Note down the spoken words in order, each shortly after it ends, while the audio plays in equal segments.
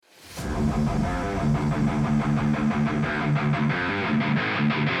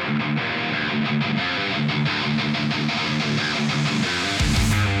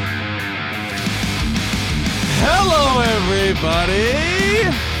Hello, everybody.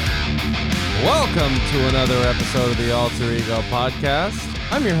 Welcome to another episode of the Alter Ego Podcast.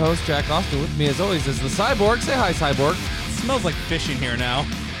 I'm your host, Jack Austin. With me, as always, is the Cyborg. Say hi, Cyborg. It smells like fish in here now.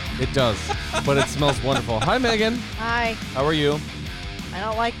 It does, but it smells wonderful. Hi, Megan. Hi. How are you? I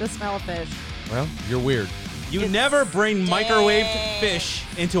don't like the smell of fish. Well, you're weird. You never bring microwaved fish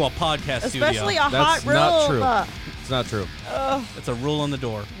into a podcast Especially studio. a hot room. Not true. It's not true. It's a rule on the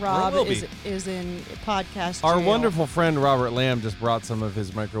door. Rob Or it will is in podcast Our jail. wonderful friend Robert Lamb just brought some of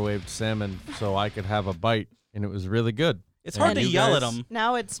his microwaved salmon so I could have a bite, and it was really good. It's hard to you yell at guys- them.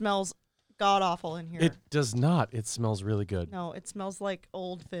 Now it smells god-awful in here. It does not. It smells really good. No, it smells like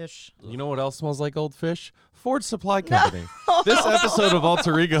old fish. You know what else smells like old fish? Ford Supply Company. This episode of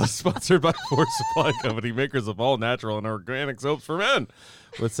Alter Ego is sponsored by Ford Supply Company, makers of all natural and organic soaps for men,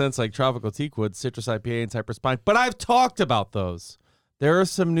 with scents like tropical teakwood, citrus IPA, and cypress pine. But I've talked about those. There are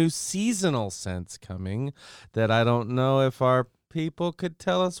some new seasonal scents coming that I don't know if our people could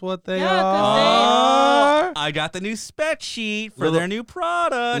tell us what they Yeah, 'cause are. I got the new spec sheet for Little- their new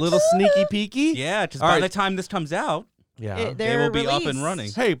product. Little sneaky peeky. Yeah, just All by right. the time this comes out, Yeah. they They're will be up and released.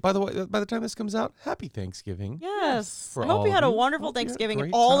 running. Hey, by the way, by the time this comes out, happy Thanksgiving. Yes. For I hope all you had of a you. wonderful Hope you had a Thanksgiving.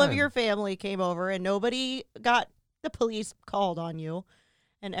 great All of time. your family came over and nobody got the police called on you.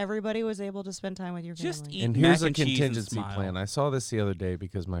 And everybody was able to spend time with your family. Just eat And mac here's a and cheese and contingency smile. plan. I saw this the other day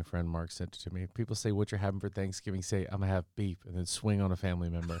because my friend Mark sent it to me. People say, what you're having for Thanksgiving, say, I'm going to have beef, and then swing on a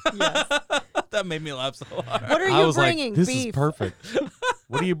family member. Yes. That made me laugh so hard. What are I you was bringing? like, this Beef. is perfect.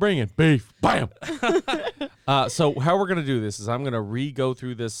 What are you bringing? Beef. Bam. So how we're going to do this is I'm going to re-go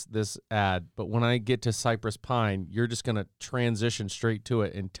through this ad, but when I get to Cypress Pine, you're just going to transition straight to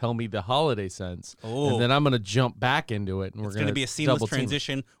it and tell me the holiday scents. Oh. And then I'm going to jump back into it, and we're It's going to be a seamless double team it.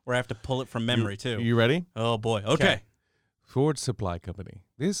 transition where I have to pull it from memory, too. You ready? Oh, boy. Okay. Ford Supply Company.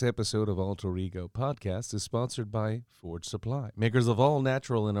 This episode of Alter Ego Podcast is sponsored by Ford Supply, makers of all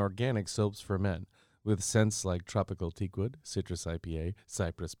natural and organic soaps for men, with scents like tropical teakwood, citrus IPA,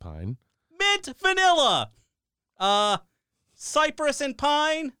 cypress pine. Mint vanilla, cypress and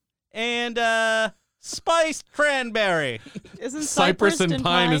pine, and spiced cranberry. Isn't Cypress and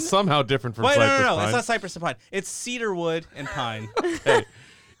pine is somehow different from Wait, cypress no. pine. It's not cypress and pine. It's cedar wood and pine. Hey,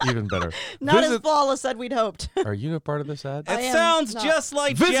 even better. Not as flawless as we'd hoped. Are you a part of this ad? I It am sounds not. just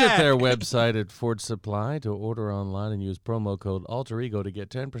like Visit Jack. their website at Ford Supply to order online and use promo code ALTEREGO to get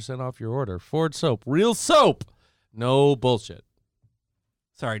 10% off your order. Ford Soap. Real soap. No bullshit.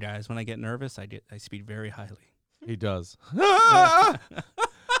 Sorry, guys. When I get nervous, I speak very highly. He does. I'm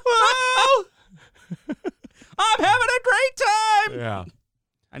having a great time. Yeah.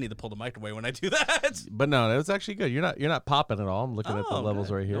 I need to pull the mic away when I do that. But no, it was actually good. You're not popping at all. I'm looking at the levels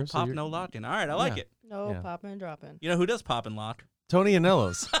good. right here. No so pop, you're- no locking. All right, I like Yeah. it. No Yeah. popping and dropping. You know who does pop and lock? Tony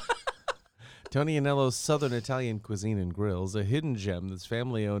Anello's. Tony Anello's Southern Italian Cuisine and Grills, a hidden gem that's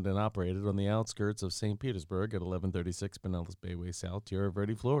family owned and operated on the outskirts of St. Petersburg at 1136 Pinellas Bayway South, Tierra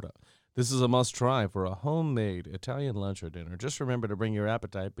Verde, Florida. This is a must-try for a homemade Italian lunch or dinner. Just remember to bring your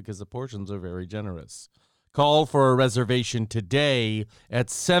appetite because the portions are very generous. Call for a reservation today at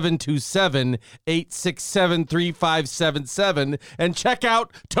 727-867-3577 and check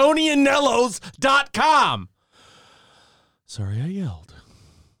out TonyAnellos.com. Sorry I yelled.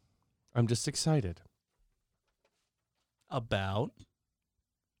 I'm just excited. About.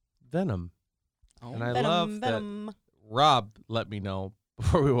 Venom. Oh. And I Venom, love Venom. that Rob let me know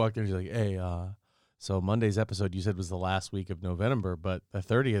before we walked in. He's like, hey, so Monday's episode you said was the last week of NoVenomber, but the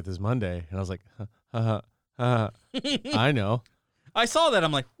 30th is Monday. And I was like, I know. I saw that.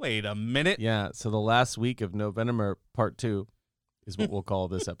 I'm like, wait a minute. Yeah, so the last week of NoVenomber part 2 is what we'll call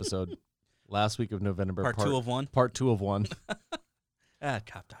this episode. Last week of NoVenomber Part 2 of 1. Part 2 of 1.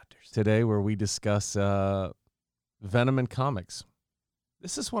 Cop doctors. Today where we discuss Venom and comics.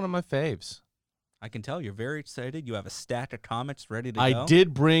 This is one of my faves. I can tell you're very excited. You have a stack of comics ready to go. I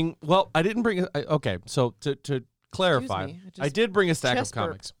did bring, I didn't bring, okay, so to clarify, me, I did bring a stack of chest burped.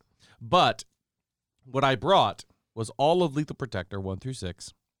 comics, but what I brought was all of Lethal Protector 1 through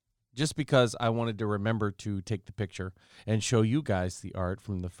 6, just because I wanted to remember to take the picture and show you guys the art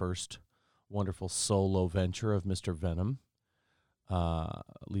from the first wonderful solo venture of Mr. Venom,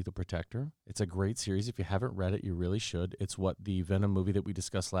 Lethal Protector. It's a great series. If you haven't read it, you really should. It's what the Venom movie that we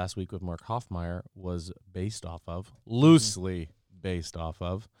discussed last week with Mark Hoffmeyer was based off of, loosely based off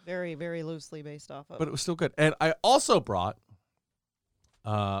of. Very, very loosely based off of. But it was still good. And I also brought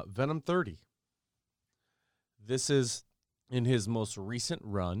Venom 30. This is in his most recent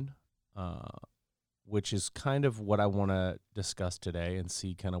run. which is kind of what I want to discuss today and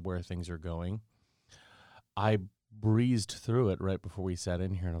see kind of where things are going. I breezed through it right before we sat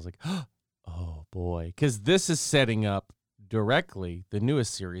in here, and I was like, oh, boy. Because this is setting up directly the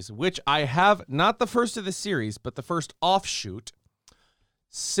newest series, which I have, not the first of the series, but the first offshoot,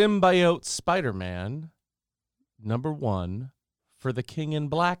 Symbiote Spider-Man #1 for the King in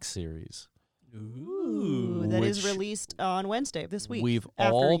Black series. Ooh, that is released on Wednesday this week. We've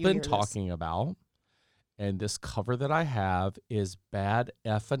all been talking about, and this cover that I have is bad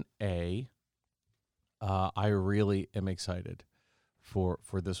effing A. I really am excited for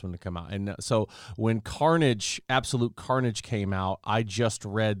this one to come out. And so when Absolute Carnage came out, I just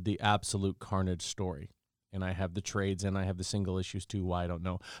read the Absolute Carnage story. And I have the trades and I have the single issues too. Why, I don't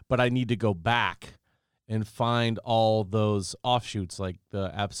know. But I need to go back and find all those offshoots like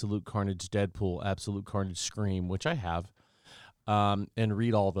the Absolute Carnage Deadpool, Absolute Carnage Scream, which I have, and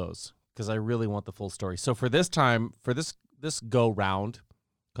read all those because I really want the full story. So for this time, for this go round,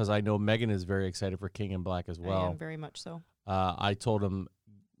 because I know Megan is very excited for King in Black as well. I am very much so. I told him,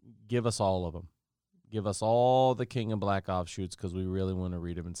 give us all of them. Give us all the King in Black offshoots because we really want to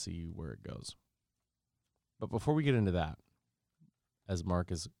read them and see where it goes. But before we get into that, as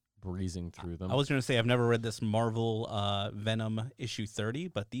Mark is breezing through them. I was going to say I've never read this Marvel Venom issue 30,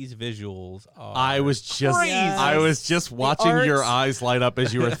 but these visuals are I was just watching your eyes light up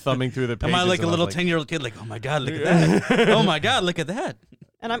as you were thumbing through the pages. Am I like a little 10-year-old kid like, oh my God, look at that. Oh my God, look at that.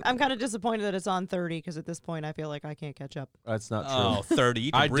 And I'm kind of disappointed that it's on 30 because at this point I feel like I can't catch up. That's not true. Oh, 30.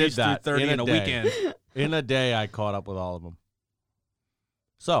 You can I breeze did that through 30 in a weekend. In a day, I caught up with all of them.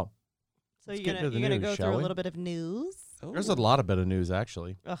 So you're gonna go through a little bit of news. There's a lot of bit of news,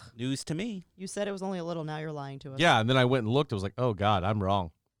 actually. Ugh. News to me. You said it was only a little. Now you're lying to us. Yeah, and then I went and looked. I was like, oh, God, I'm wrong.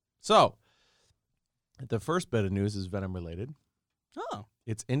 So the first bit of news is Venom related. Oh.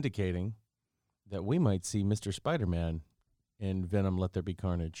 It's indicating that we might see Mr. Spider-Man in Venom Let There Be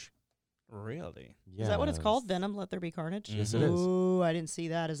Carnage. Really? Yes. Is that what it's called? Venom Let There Be Carnage? Yes, it is. Ooh, I didn't see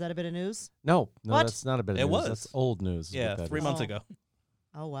that. Is that a bit of news? No, what? That's not a bit of news. It was. That's old news. Yeah, 3 months ago.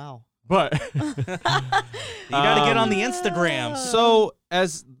 Oh, wow. But you got to get on the Instagram. So,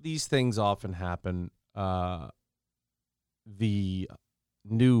 as these things often happen, the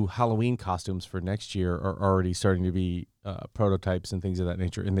new Halloween costumes for next year are already starting to be prototypes and things of that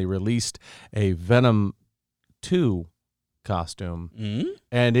nature. And they released a Venom 2 costume,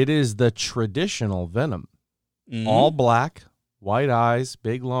 and it is the traditional Venom. All black, white eyes,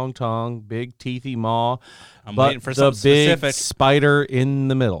 big long tongue, big teethy maw, I'm but waiting for some big specific spider in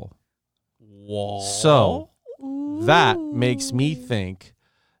the middle. Whoa. So that makes me think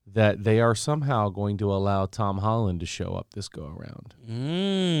that they are somehow going to allow Tom Holland to show up this go around.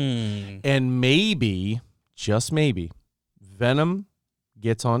 And maybe, just maybe, Venom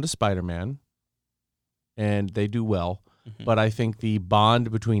gets onto Spider-Man and they do well. But I think the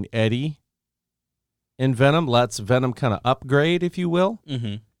bond between Eddie and Venom lets Venom kind of upgrade, if you will,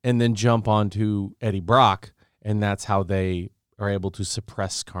 and then jump onto Eddie Brock. And that's how they are able to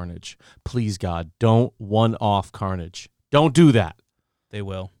suppress Carnage. Please, God, don't one-off Carnage. Don't do that. They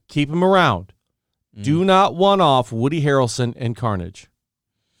will. Keep him around. Do not one-off Woody Harrelson and Carnage.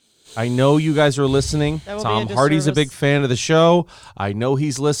 I know you guys are listening. Tom Hardy's a big fan of the show. I know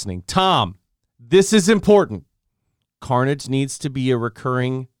he's listening. Tom, this is important. Carnage needs to be a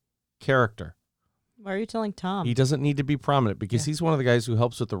recurring character. Why are you telling Tom? He doesn't need to be prominent because he's one of the guys who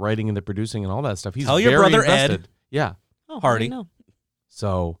helps with the writing and the producing and all that stuff. He's Tell very your brother invested. Ed. Yeah. Oh, Hardy.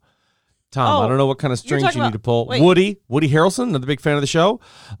 So, Tom, I don't know what kind of strings you need to pull. Wait. Woody Harrelson, another big fan of the show.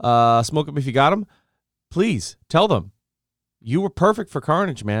 Smoke him if you got him. Please tell them you were perfect for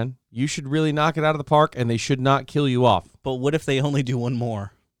Carnage, man. You should really knock it out of the park, and they should not kill you off. But what if they only do one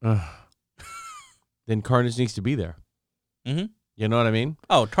more? Then Carnage needs to be there. You know what I mean?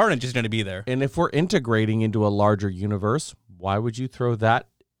 Oh, Carnage is going to be there. And if we're integrating into a larger universe, why would you throw that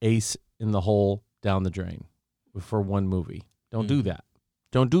ace in the hole down the drain for one movie? Don't do that.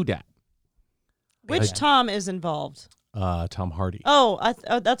 Don't do that. Which Tom is involved? Tom Hardy. Oh,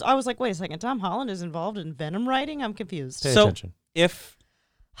 I was like, wait a second. Tom Holland is involved in Venom writing? I'm confused. Pay attention.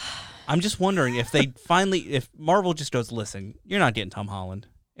 I'm just wondering if Marvel just goes, listen, you're not getting Tom Holland.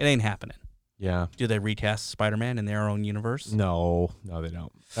 It ain't happening. Yeah. Do they recast Spider-Man in their own universe? No, they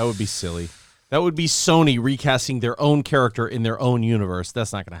don't. That would be silly. That would be Sony recasting their own character in their own universe.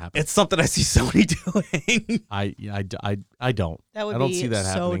 That's not going to happen. It's something I see Sony doing. I don't. That would I don't be see that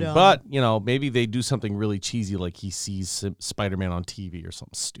so happening. dumb. But, maybe they do something really cheesy like he sees Spider-Man on TV or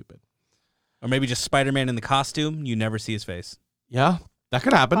something stupid. Or maybe just Spider-Man in the costume, you never see his face. Yeah, that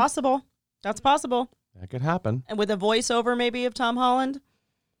could happen. Possible. That's possible. That could happen. And with a voiceover maybe of Tom Holland?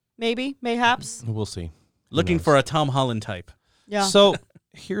 Maybe, mayhaps. We'll see. Who Looking knows? for a Tom Holland type. Yeah. So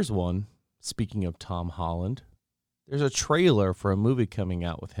here's one. Speaking of Tom Holland, there's a trailer for a movie coming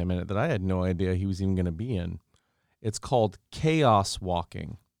out with him in it that I had no idea he was even going to be in. It's called Chaos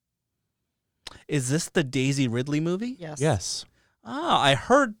Walking. Is this the Daisy Ridley movie? Yes. Yes. Ah, I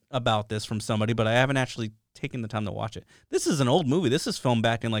heard about this from somebody, but I haven't actually taken the time to watch it. This is an old movie. This is filmed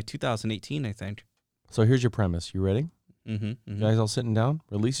back in like 2018, I think. So here's your premise. You ready? Mm-hmm. You guys all sitting down?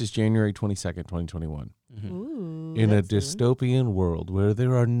 Releases January 22nd, 2021. Ooh, In a that's soon. dystopian world where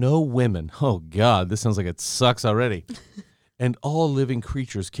there are no women. Oh, God, this sounds like it sucks already. And all living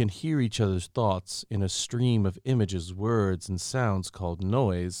creatures can hear each other's thoughts in a stream of images, words, and sounds called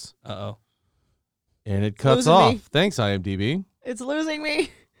noise. Uh-oh. And it cuts Losing off. me. Thanks, IMDb. It's losing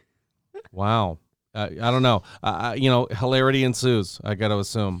me. Wow. I don't know. Hilarity ensues, I got to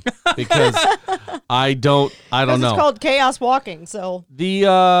assume. Because I don't know. It's called Chaos Walking, so.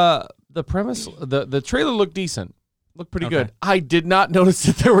 The premise, the trailer looked decent. Looked pretty good. I did not notice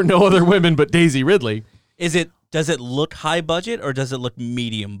that there were no other women but Daisy Ridley. Does it look high budget or does it look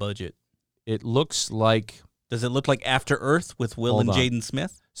medium budget? It looks like... Does it look like After Earth with Will Hold and on. Jaden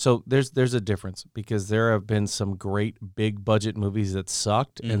Smith? So there's a difference because there have been some great big budget movies that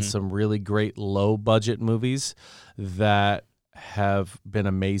sucked and some really great low budget movies that have been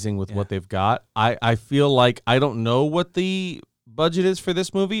amazing with what they've got. I feel like I don't know what the budget is for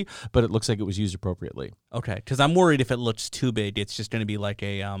this movie, but it looks like it was used appropriately. Okay, because I'm worried if it looks too big, it's just going to be like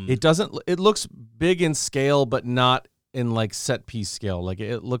a... It looks big in scale, but not in like set piece scale. Like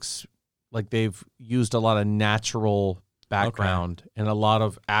it looks like they've used a lot of natural background and a lot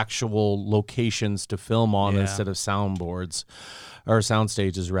of actual locations to film on instead of soundboards or sound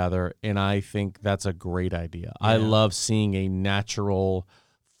stages rather. And I think that's a great idea. I love seeing a natural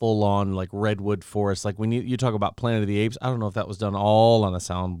full on like redwood forest. Like when you talk about Planet of the Apes, I don't know if that was done all on a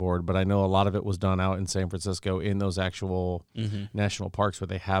soundboard, but I know a lot of it was done out in San Francisco in those actual national parks where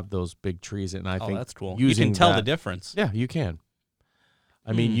they have those big trees. And I think that's cool. You can tell the difference. Yeah, you can.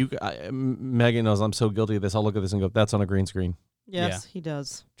 I mean, Megan knows I'm so guilty of this. I'll look at this and go, that's on a green screen. Yes, he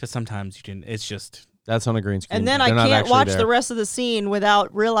does. Because sometimes you can, it's just... That's on a green screen. And then They're I not can't actually watch there. the rest of the scene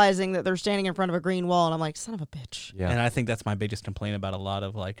without realizing that they're standing in front of a green wall, and I'm like, son of a bitch. Yeah. And I think that's my biggest complaint about a lot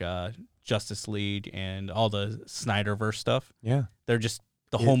of like Justice League and all the Snyderverse stuff. Yeah. They're just,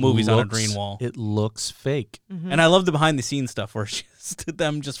 the whole movie's on a green wall. It looks fake. Mm-hmm. And I love the behind the scenes stuff where it's just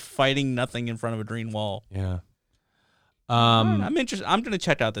them just fighting nothing in front of a green wall. Yeah. I'm interested. I'm going to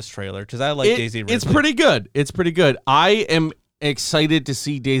check out this trailer because I like Daisy Ridley. It's pretty good. It's pretty good. I am excited to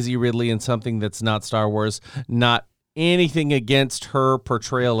see Daisy Ridley in something that's not Star Wars, not anything against her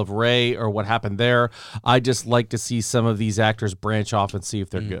portrayal of Rey or what happened there. I just like to see some of these actors branch off and see if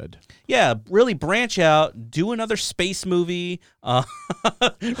they're good. Yeah, really branch out, do another space movie,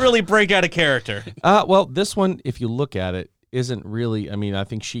 really break out a character. Well, this one, if you look at it, isn't really, I mean, I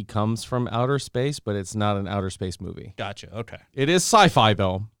think she comes from outer space, but it's not an outer space movie. Gotcha, okay. It is sci-fi,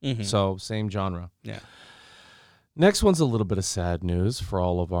 though, so same genre. Yeah. Next one's a little bit of sad news for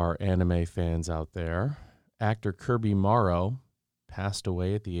all of our anime fans out there. Actor Kirby Morrow passed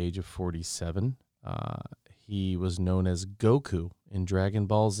away at the age of 47. He was known as Goku in Dragon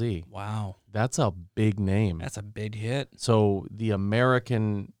Ball Z. Wow. That's a big name. That's a big hit. So the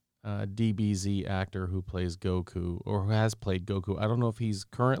American DBZ actor who plays Goku, or who has played Goku, I don't know if he's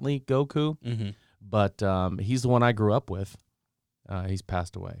currently Goku, but he's the one I grew up with. He's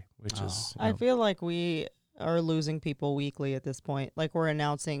passed away, which is... I feel like we are losing people weekly at this point. Like we're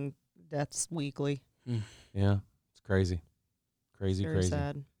announcing deaths weekly. Yeah, it's crazy. Very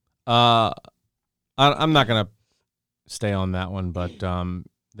sad. I'm not going to stay on that one, but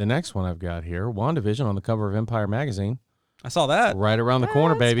the next one I've got here, WandaVision on the cover of Empire Magazine. I saw that. Right around the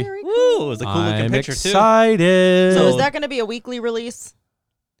corner, That's baby. very Woo, it was a cool looking I'm picture too. excited. So is that going to be a weekly release?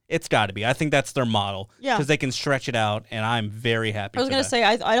 It's got to be. I think that's their model. Yeah. Because they can stretch it out, and I'm very happy I was for going that. to say,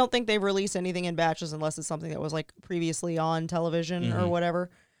 I don't think they've released anything in batches unless it's something that was like previously on television or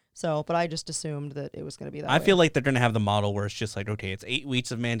whatever. So, but I just assumed that it was going to be that way. I feel like they're going to have the model where it's just like, okay, it's 8 weeks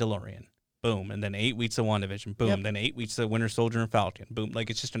of Mandalorian. Boom. And then 8 weeks of WandaVision. Boom. Yep. Then 8 weeks of Winter Soldier and Falcon. Boom. Like,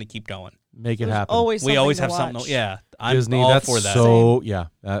 it's just going to keep going. Make it There's happen. always We always have to something. watch. Yeah. I'm Disney, all that's for that. so, yeah.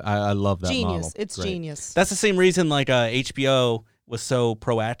 I love that Genius. model. It's Great. genius. That's the same reason, like, HBO was so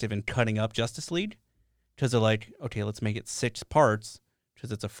proactive in cutting up Justice League. Because they're like, okay, let's make it 6 parts.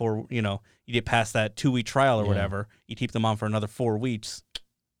 Because it's a 4, you get past that 2-week trial or whatever. You keep them on for another 4 weeks.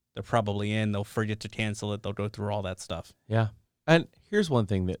 They're probably in. They'll forget to cancel it. They'll go through all that stuff. Yeah. And here's one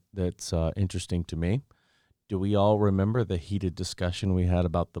thing that's interesting to me. Do we all remember the heated discussion we had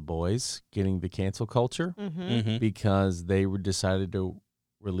about The Boys getting the cancel culture? Mm-hmm. Mm-hmm. Because they decided to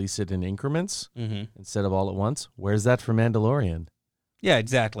release it in increments Mm-hmm. instead of all at once. Where's that for Mandalorian? Yeah,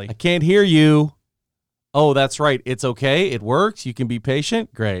 exactly. I can't hear you. Oh, that's right. It's okay. It works. You can be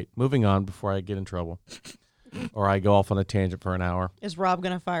patient. Great. Moving on before I get in trouble. Or I go off on a tangent for an hour. Is Rob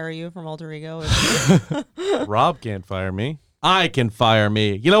going to fire you from Alter Ego? Rob can't fire me. I can fire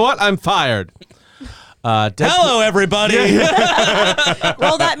me. You know what? I'm fired. Hello, everybody.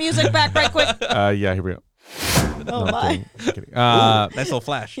 Roll that music back right quick. Yeah, here we go. Oh, I'm my. kidding. I'm kidding. Nice little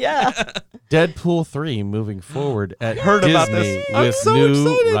flash. Yeah. Deadpool 3 moving forward at Heard Disney about this. I'm with so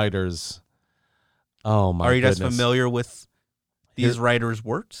new excited. writers. Oh, my Are you guys goodness. familiar with these writers'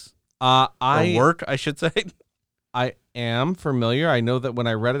 works? Or I work, I should say. I am familiar. I know that when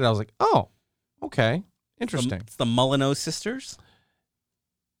I read it, I was like, oh, okay. Interesting. It's the Molyneux sisters.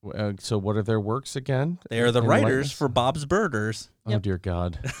 So what are their works again? They are the Enlighten writers us. for Bob's Burgers, Oh, dear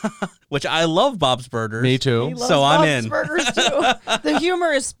God. which I love Bob's Burgers. Me He too. loves So I'm Bob's in. Burgers too. The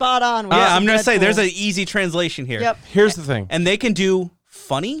humor is spot on. with Yeah, I'm going to Deadpool. say there's an easy translation here. Yep. Here's the thing. And they can do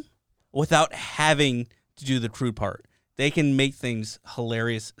funny without having to do the crude part. They can make things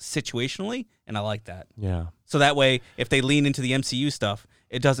hilarious situationally, and I like that. Yeah. So that way, if they lean into the MCU stuff,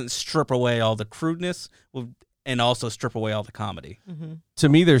 it doesn't strip away all the crudeness and also strip away all the comedy. Mm-hmm. To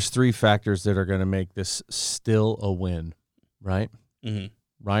me, there's three factors that are going to make this still a win, right? Mm-hmm.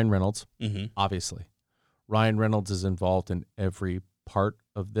 Ryan Reynolds, Mm-hmm. obviously. Ryan Reynolds is involved in every part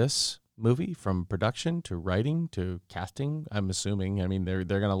of this movie, from production to writing to casting, I'm assuming. I mean, they're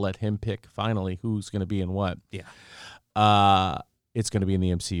going to let him pick finally who's going to be in what. Yeah. It's going to be in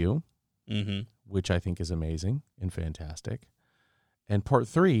the MCU, Mm-hmm. which I think is amazing and fantastic. And part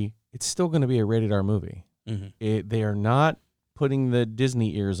 3, it's still going to be a rated R movie. Mm-hmm. They are not putting the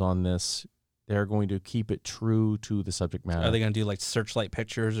Disney ears on this. They're going to keep it true to the subject matter. Are they going to do like Searchlight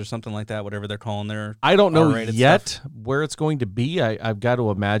Pictures or something like that, whatever they're calling their I don't know R-rated yet stuff? where it's going to be. I've got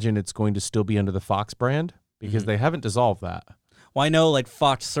to imagine it's going to still be under the Fox brand because Mhm. they haven't dissolved that. Well, I know like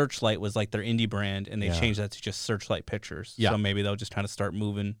Fox Searchlight was like their indie brand, and they Yeah. changed that to just Searchlight Pictures. Yeah. So maybe they'll just kind of start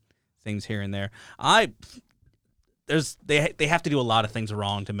moving things here and there. They have to do a lot of things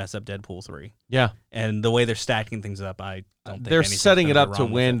wrong to mess up Deadpool 3. Yeah. And the way they're stacking things up, I don't think They're anything's setting it gonna up go to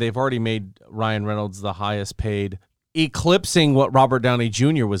wrong with win. it. They've already made Ryan Reynolds the highest paid, eclipsing what Robert Downey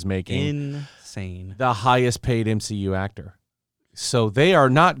Jr. was making, Insane. the highest paid MCU actor. So they are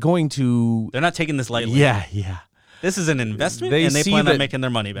not going to. They're not taking this lightly. Yeah. This is an investment, They and they see plan that on making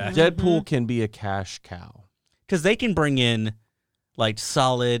their money back. Deadpool can be a cash cow. Because they can bring in like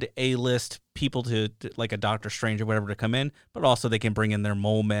solid A-list people to like a Doctor Strange or whatever to come in, but also they can bring in their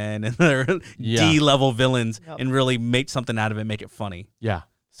mole men and their Yeah. D-level villains Yep. and really make something out of it, make it funny. Yeah.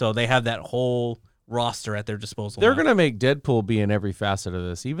 So they have that whole roster at their disposal. They're now. going to make Deadpool be in every facet of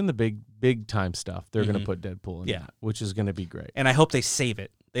this, even the big time stuff. They're going Mhm. to put Deadpool in Yeah. that, which is going to be great. And I hope they save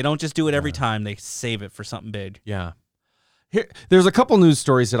it. They don't just do it every Yeah. time. They save it for something big. Yeah. There's a couple news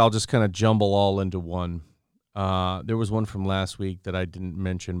stories that I'll just kind of jumble all into one. There was one from last week that I didn't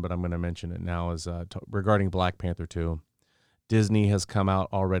mention, but I'm going to mention it now, is regarding Black Panther 2. Disney has come out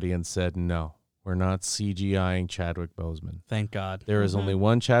already and said, no, we're not CGIing Chadwick Boseman. Thank God. There is Mhm. only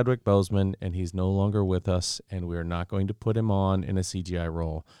one Chadwick Boseman, and he's no longer with us, and we're not going to put him on in a CGI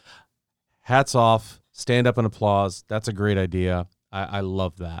role. Hats off, stand up and applause. That's a great idea. I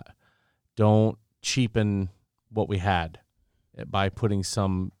love that. Don't cheapen what we had by putting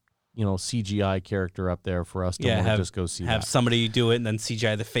some, CGI character up there for us to Yeah, want to have- just go see Have that. somebody do it and then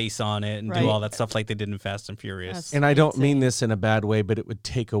CGI the face on it and Right. do all that stuff like they did in Fast and Furious. That's And I don't mean insane. this in a bad way, but it would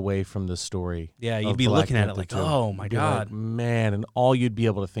take away from the story. Yeah, of you'd be Black looking at it Panther like, 2. oh my You'd be like, God. man, and all you'd be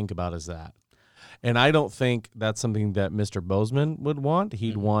able to think about is that. And I don't think that's something that Mr. Boseman would want.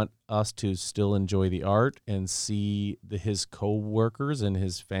 He'd Mhm. want us to still enjoy the art and see his co-workers and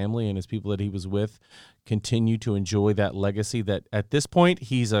his family and his people that he was with continue to enjoy that legacy that at this point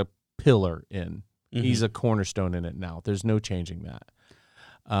he's a pillar in. Mhm. He's a cornerstone in it now. There's no changing that.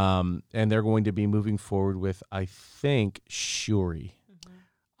 And they're going to be moving forward with, I think, Shuri.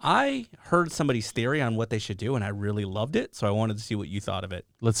 I heard somebody's theory on what they should do, and I really loved it, so I wanted to see what you thought of it.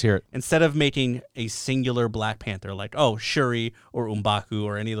 Let's hear it. Instead of making a singular Black Panther, like, oh, Shuri or M'Baku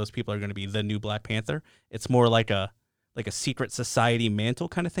or any of those people are going to be the new Black Panther, it's more like a secret society mantle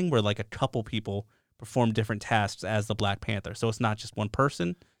kind of thing where like a couple people perform different tasks as the Black Panther. So it's not just one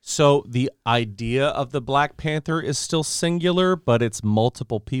person. So the idea of the Black Panther is still singular, but it's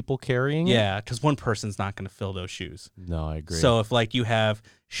multiple people carrying it? Yeah, because one person's not going to fill those shoes. No, I agree. So if like you have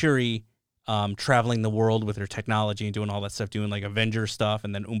Shuri traveling the world with her technology and doing all that stuff, doing like Avenger stuff,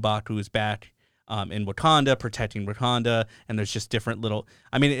 and then M'Baku is back in Wakanda, protecting Wakanda, and there's just different little.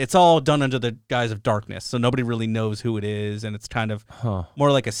 I mean, it's all done under the guise of darkness, so nobody really knows who it is, and it's kind of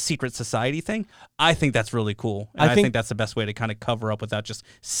more like a secret society thing. I think that's really cool, and I think that's the best way to kind of cover up without just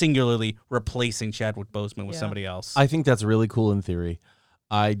singularly replacing Chadwick Boseman with somebody else. I think that's really cool in theory.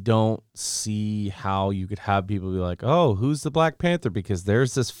 I don't see how you could have people be like, oh, who's the Black Panther? Because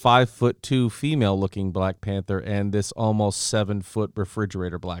there's this 5'2" female-looking Black Panther and this almost 7-foot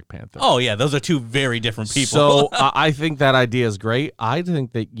refrigerator Black Panther. Oh, yeah, those are two very different people. So I think that idea is great. I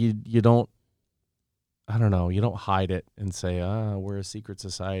think that you don't, I don't know, you don't hide it and say, we're a secret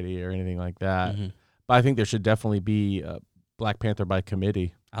society or anything like that. Mm-hmm. But I think there should definitely be a Black Panther by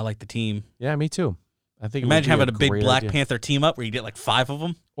committee. I like the team. Yeah, me too. I think imagine having a big Black Panther team up where you get like 5 of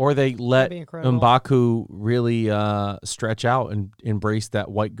them. Or they let M'Baku really stretch out and embrace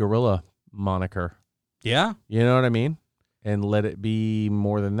that white gorilla moniker. Yeah. You know what I mean? And let it be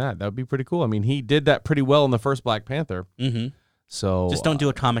more than that. That would be pretty cool. I mean, he did that pretty well in the first Black Panther. Mm-hmm. So just don't do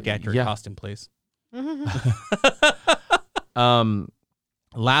a comic accurate costume, please.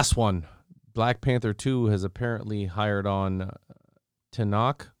 Last one. Black Panther 2 has apparently hired on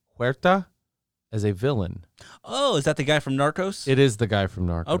Tenoch Huerta as a villain. Oh, is that the guy from Narcos? It is the guy from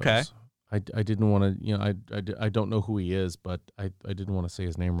Narcos. Okay. I didn't want to, you know, I don't know who he is, but I didn't want to say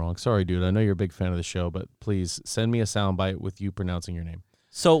his name wrong. Sorry, dude. I know you're a big fan of the show, but please send me a soundbite with you pronouncing your name.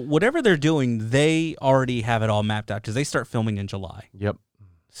 So whatever they're doing, they already have it all mapped out because they start filming in July. Yep.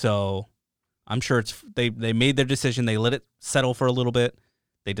 So I'm sure they made their decision. They let it settle for a little bit.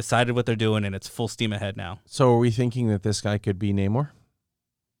 They decided what they're doing, and it's full steam ahead now. So are we thinking that this guy could be Namor?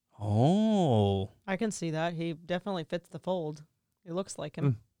 Oh. I can see that. He definitely fits the fold. He looks like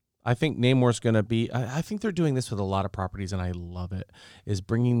him. I think Namor's going to be... I think they're doing this with a lot of properties, and I love it, is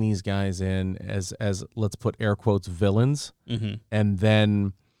bringing these guys in as let's put air quotes, villains. Mm-hmm. And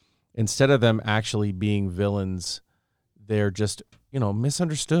then instead of them actually being villains, they're just...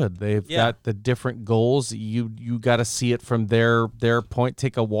 misunderstood. They've got the different goals. You got to see it from their point.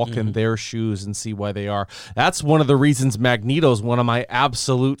 Take a walk in their shoes and see why they are. That's one of the reasons Magneto's one of my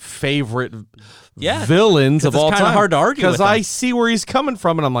absolute favorite villains of all time. It's kind of hard to argue with because I see where he's coming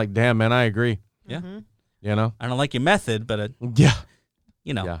from, and I'm like, damn, man, I agree. Yeah. I don't like your method, but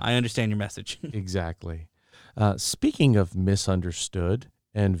I understand your message. Exactly. Speaking of misunderstood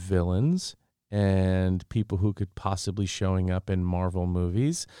and villains and people who could possibly showing up in Marvel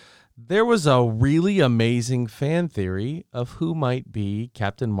movies, there was a really amazing fan theory of who might be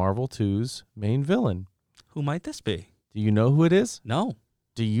Captain Marvel 2's main villain. Who might this be? Do you know who it is? No.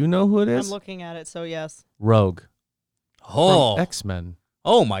 Do you know who it is? I'm looking at it, so yes. Rogue. Oh. From X-Men.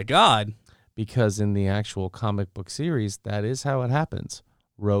 Oh, my God. Because in the actual comic book series, that is how it happens.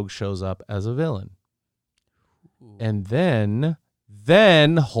 Rogue shows up as a villain. Ooh. And then,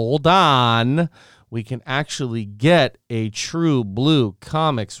 hold on, we can actually get a true blue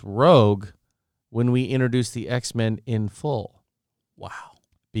comics Rogue when we introduce the X-Men in full. Wow.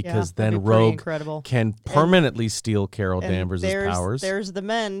 Because then Rogue can permanently steal Carol and Danvers' powers. There's the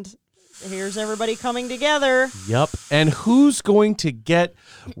mend. Here's everybody coming together. Yep. And who's going to get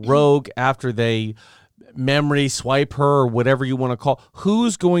Rogue after they memory swipe her or whatever you want to call?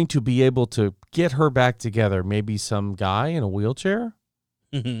 Who's going to be able to get her back together? Maybe some guy in a wheelchair?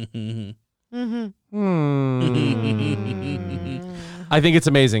 I think it's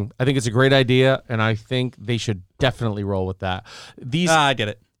amazing. I think it's a great idea, and I think they should definitely roll with that. I get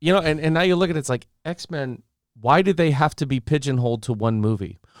it. And now you look at it, it's like X-Men, why did they have to be pigeonholed to one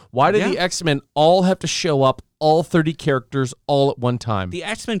movie? Why did the X-Men all have to show up, all 30 characters, all at one time? The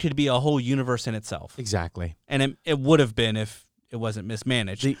X-Men could be a whole universe in itself. Exactly. And it would have been if it wasn't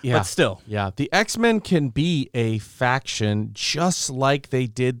mismanaged. But still. Yeah. The X-Men can be a faction just like they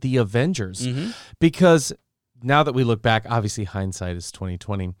did the Avengers. Mm-hmm. Because now that we look back, obviously hindsight is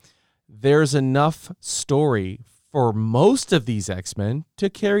 2020, there's enough story for most of these X-Men to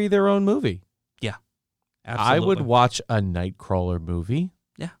carry their own movie. Yeah. Absolutely. I would watch a Nightcrawler movie.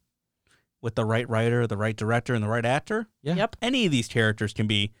 Yeah. With the right writer, the right director, and the right actor. Yeah. Yep. Any of these characters can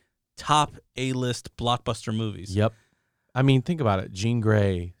be top A-list blockbuster movies. Yep. I mean, think about it. Jean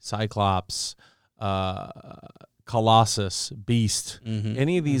Grey, Cyclops, Colossus, Beast. Mm-hmm.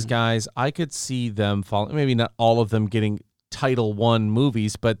 Any of these guys, I could see them falling. Maybe not all of them getting Title I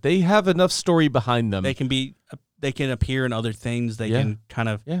movies, but they have enough story behind them. They can appear in other things. They can kind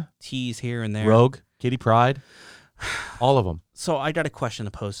of tease here and there. Rogue, Kitty Pryde, all of them. So I got a question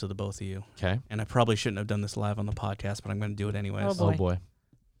to pose to the both of you. Okay. And I probably shouldn't have done this live on the podcast, but I'm going to do it anyways. Oh, Oh boy.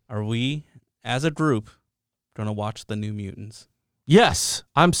 Are we, as a group, going to watch the New Mutants? Yes,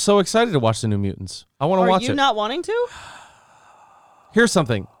 I'm so excited to watch the New Mutants. I want to watch it. Are you not wanting to? Here's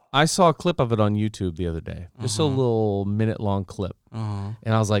something. I saw a clip of it on YouTube the other day. Just a little minute-long clip. And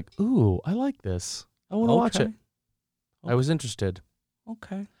I was like, ooh, I like this. I want to watch it. I was interested.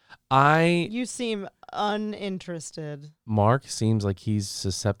 Okay. You seem uninterested. Mark seems like he's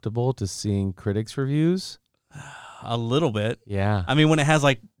susceptible to seeing critics' reviews. A little bit. Yeah. I mean, when it has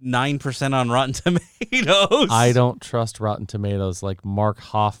like 9% on Rotten Tomatoes. I don't trust Rotten Tomatoes like Mark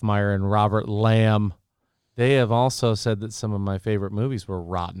Hoffmeyer and Robert Lamb. They have also said that some of my favorite movies were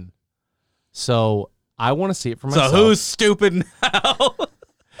rotten. So I want to see it for myself. So who's stupid now?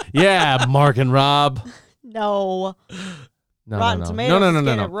 Yeah, Mark and Rob. No. No, Rotten Tomatoes no. is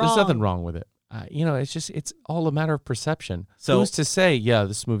getting it There's nothing wrong. wrong with it. It's all a matter of perception. So- who's to say, yeah,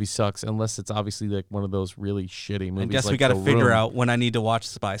 this movie sucks, unless it's obviously like one of those really shitty movies. I guess like we got to The figure Room. out when I need to watch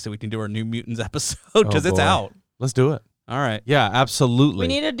Spy so we can do our New Mutants episode because it's boy. out. Let's do it. All right. Yeah, absolutely.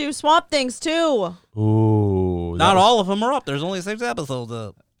 We need to do Swamp Things too. Ooh. Not all of them are up. There's only 6 episodes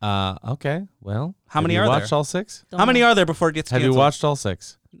up. Okay. Well, How many have are you there? watched all 6? How many are there before it gets Have canceled? you watched all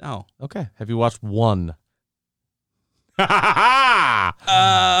 6? No. Okay. Have you watched 1? Yeah,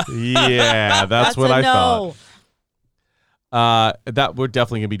 that's what a I no. thought. That we're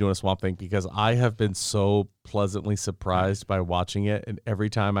definitely gonna be doing a Swamp Thing because I have been so pleasantly surprised by watching it, and every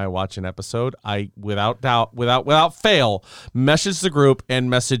time I watch an episode, I without doubt, without fail, message the group and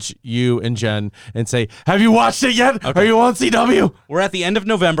message you and Jen and say, "Have you watched it yet? Okay. Are you on CW?" We're at the end of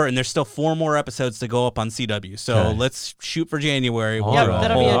November, and there's still 4 more episodes to go up on CW. So Okay. let's shoot for January. Yep, do a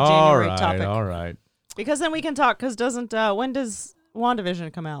that'll be a whole- January all right, topic. All right. Because then we can talk. Because when does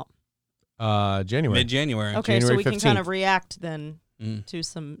WandaVision come out? January. mid-January. Okay, so January we can 15th. kind of react then Mm. to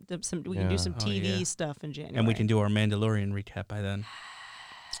some. We Yeah. can do some Oh, TV yeah. stuff in January, And we can do our Mandalorian recap by then.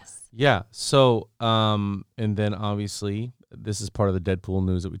 Yeah. So, and then obviously this is part of the Deadpool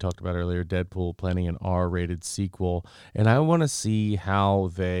news that we talked about earlier. Deadpool planning an R-rated sequel, and I want to see how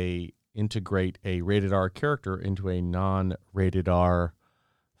they integrate a rated R character into a non-rated R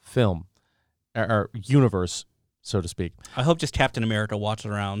film or universe, so to speak. I hope just Captain America walks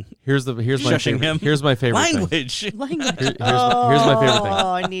around Here's my Shushing favorite. him. Here's my favorite thing. language. Language. Here's my favorite thing.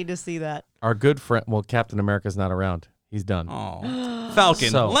 Oh, I need to see that. Our good friend. Well, Captain America's not around. He's done. Oh, Falcon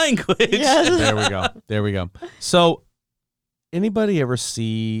So- language. Yes. There we go. There we go. So, anybody ever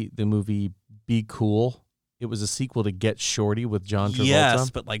see the movie Be Cool? It was a sequel to Get Shorty with John Travolta. Yes,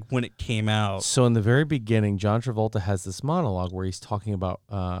 but like when it came out. So in the very beginning, John Travolta has this monologue where he's talking about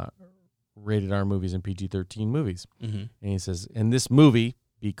rated R movies and PG-13 movies. Mm-hmm. And he says, and this movie,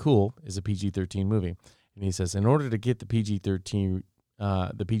 Be Cool, is a PG-13 movie. And he says, in order to get the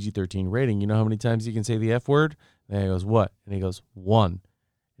PG-13 rating, you know how many times you can say the F word? And he goes, what? And he goes, 1.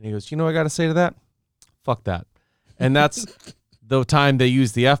 And he goes, you know what I got to say to that? Fuck that. And that's the time they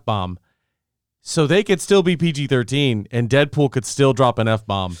use the F-bomb. So they could still be PG-13 and Deadpool could still drop an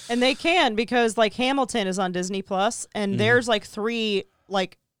F-bomb. And they can because like Hamilton is on Disney Plus, and there's like 3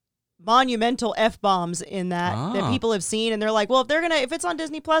 like monumental F-bombs in that people have seen, and they're like, well, if it's on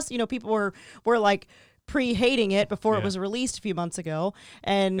Disney Plus, people were like pre-hating it before it was released a few months ago,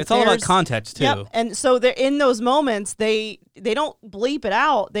 and It's all about context too. Yep, and so they're in those moments they don't bleep it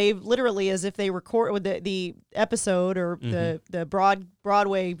out. They literally, as if they record with the episode or the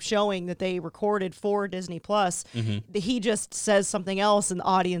Broadway showing that they recorded for Disney Plus. He just says something else, and the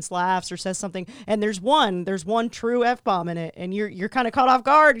audience laughs or says something. And there's one true F-bomb in it, and you're kind of caught off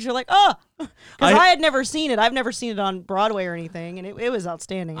guard because you're like, oh, because I had never seen it. I've never seen it on Broadway or anything, and it was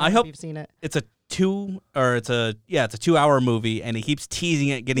outstanding. I hope you've seen it. It's a 2-hour movie, and he keeps teasing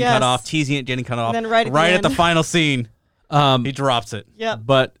it, getting cut off, teasing it, getting cut off. And then right at the at the final scene, he drops it. Yep.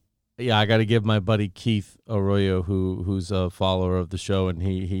 But yeah, I got to give my buddy Keith Arroyo, who's a follower of the show, and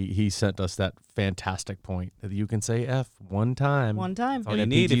he sent us that fantastic point that you can say F one time. One time. all you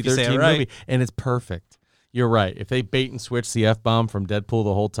in a need if you say it PG-13 right. movie, and it's perfect. You're right. If they bait and switch the F-bomb from Deadpool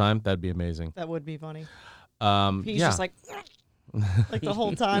the whole time, that'd be amazing. That would be funny. Yeah. He's just like the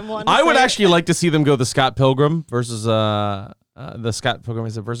whole time. I would actually like to see them go the Scott Pilgrim versus versus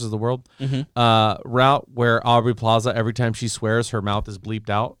the World route, where Aubrey Plaza, every time she swears, her mouth is bleeped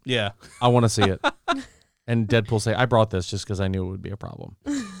out. Yeah. I want to see it. And Deadpool say, I brought this just because I knew it would be a problem.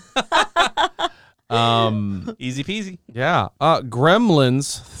 Easy peasy. Yeah.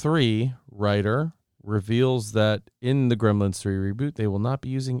 Gremlins 3 writer reveals that in the Gremlins 3 reboot, they will not be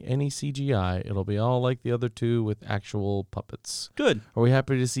using any CGI. It'll be all like the other 2 with actual puppets. Good. Are we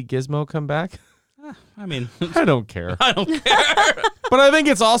happy to see Gizmo come back? I mean, I don't care. I don't care. But I think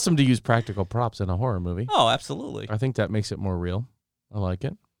it's awesome to use practical props in a horror movie. Oh, absolutely. I think that makes it more real. I like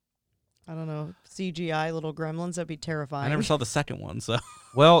it. I don't know, CGI little gremlins, that'd be terrifying. I never saw the second one, so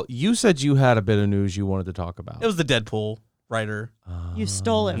Well, you said you had a bit of news you wanted to talk about. it was the Deadpool writer. You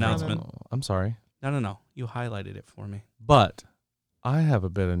stole it from Announcement. him. I'm sorry. No. You highlighted it for me. But I have a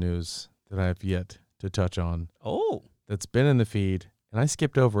bit of news that I have yet to touch on Oh. that's been in the feed, and I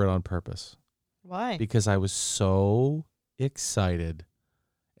skipped over it on purpose Why? because I was so excited.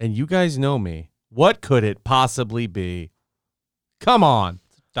 And you guys know me. What could it possibly be? Come on.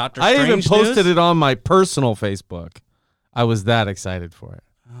 Doctor I Strange even posted news? it on my personal Facebook. I was that excited for it.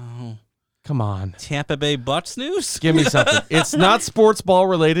 Oh. Come on. Tampa Bay Bucks news? Give me something. It's not sports ball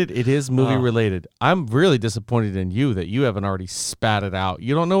related. It is movie Oh. related. I'm really disappointed in you that you haven't already spat it out.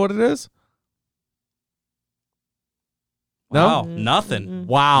 You don't know what it is? Wow. No? Nothing.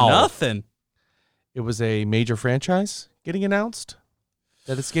 Wow. Nothing. It was a major franchise getting announced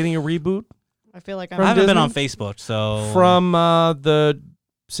that it's getting a reboot I feel like I From I'm. haven't been on Disney? Facebook, so from the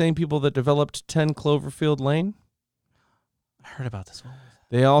same people that developed 10 Cloverfield Lane. I heard about this one.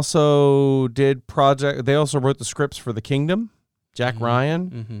 They also they also wrote the scripts for The Kingdom, Jack Mhm. Ryan,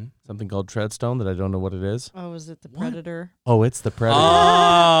 Mm-hmm. something called Treadstone that I don't know what it is. Oh, is it the What? Predator? Oh, it's The Predator.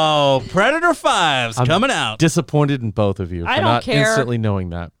 Oh, Predator 5's I'm coming out. Disappointed in both of you I for don't not care. instantly knowing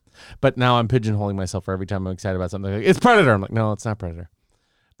that. But now I'm pigeonholing myself for every time I'm excited about something. Like, it's Predator. I'm like, no, it's not Predator.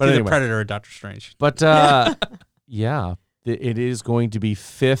 But Either anyway. Predator or Doctor Strange. But yeah, it is going to be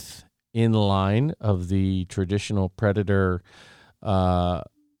fifth in line of the traditional Predator,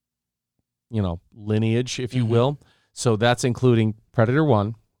 lineage, if you Mhm. will. So that's including Predator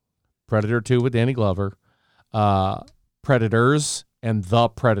 1, Predator 2 with Danny Glover, Predators, and The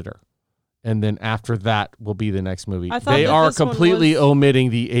Predator. And then after that will be the next movie. I thought They that are this one completely was-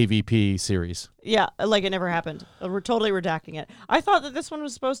 omitting the AVP series. Yeah, like it never happened. We're totally redacting it. I thought that this one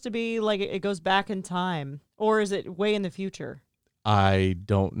was supposed to be like it goes back in time, or is it way in the future? I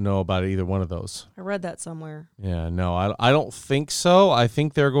don't know about either one of those. I read that somewhere. Yeah, no, I don't think so. I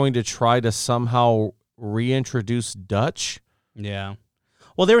think they're going to try to somehow reintroduce Dutch. Yeah.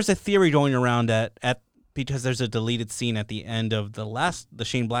 Well, there was a theory going around at because there's a deleted scene at the end of the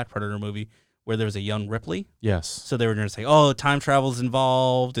Shane Black Predator movie where there was a young Ripley. Yes, So they were going to say, oh, time travel's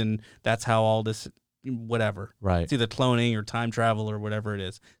involved, and that's how all this, whatever. right. It's either cloning or time travel or whatever it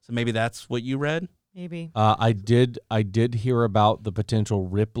is. So maybe that's what you read? Maybe. I did hear about the potential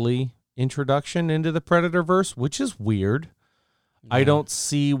Ripley introduction into the Predatorverse, which is weird. I Yeah. don't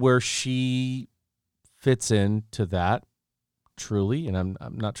see where she fits into that truly, and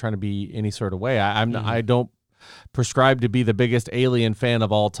I'm not trying to be any sort of way. I don't prescribe to be the biggest Alien fan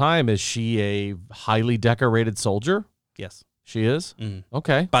of all time. Is she a highly decorated soldier? Yes. She is. Mhm.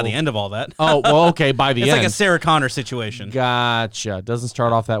 Okay. By the end of all that. Oh, well, okay. By the It's end. like a Sarah Connor situation. Gotcha. Doesn't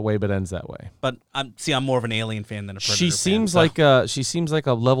start off that way, but ends that way. But I'm more of an Alien fan than a Predator She fan, seems so- like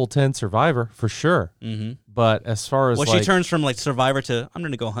a level 10 survivor for sure. Mhm. But as far as Well, like, she turns from like Survivor to I'm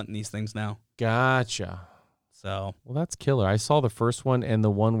going to go hunting these things now. gotcha. So, Well, that's killer. I saw the first one and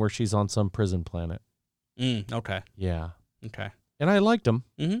the one where she's on some prison planet. okay. Yeah, Okay. and I liked them.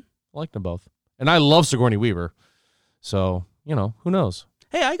 Mhm. I liked them both, and I love Sigourney Weaver. So who knows?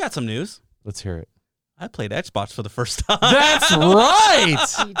 Hey, I got some news. Let's hear it. I played Xbox for the first time. That's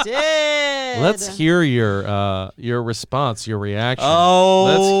right. He did. Let's hear your response, your reaction. Oh,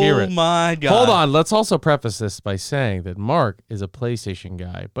 Let's hear it. my God. Hold on. Let's also preface this by saying that Mark is a PlayStation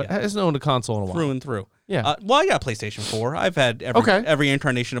guy, but Yeah. hasn't owned a console in a while. Through and through. Yeah. Well, I got a PlayStation 4. I've had Okay. every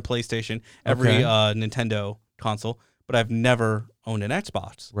incarnation of PlayStation, every Okay. Nintendo console, but I've never owned an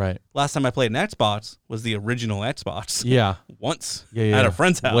Xbox. Right. Last time I played an Xbox was the original Xbox. Yeah. Once. Yeah. At a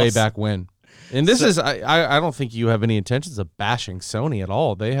friend's house. Way back when. And this So- is I don't think you have any intentions of bashing Sony at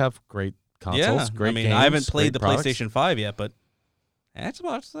all. They have great consoles, Yeah. great I mean, games, I haven't played great the products. PlayStation 5 yet, but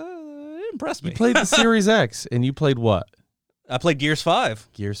Xbox it impressed me. You played the Series X, and you played what? I played Gears 5.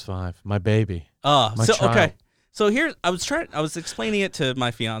 Gears 5. My baby. My So child. okay. So here I was explaining it to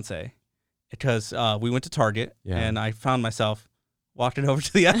my fiance because we went to Target Yeah. and I found myself walking over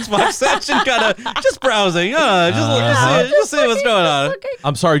to the Xbox section, kind of just browsing, just see what's going on.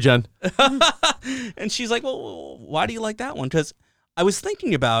 I'm sorry, Jen. And she's like, "Well, why do you like that one?" Because I was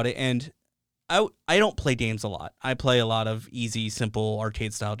thinking about it, and I don't play games a lot. I play a lot of easy, simple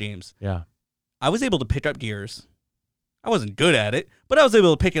arcade style games. Yeah. I was able to pick up Gears. I wasn't good at it, but I was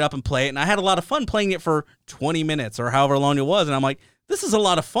able to pick it up and play it, and I had a lot of fun playing it for 20 minutes or however long it was. And I'm like, this is a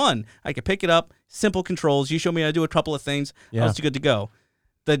lot of fun. I could pick it up, simple controls. You show me how to do a couple of things. Yeah. I was good to go.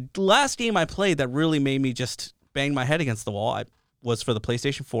 The last game I played that really made me just bang my head against the wall was for the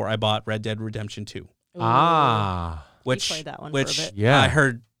PlayStation 4. I bought Red Dead Redemption 2, Ah. which played that one for a which bit. Yeah. I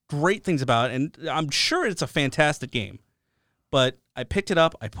heard great things about, and I'm sure it's a fantastic game. But I picked it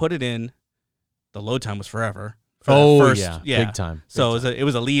up, I put it in. The load time was forever. For the first, yeah, big time. So it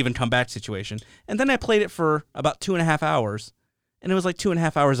was a leave and come back situation. And then I played it for about 2.5 hours, and it was like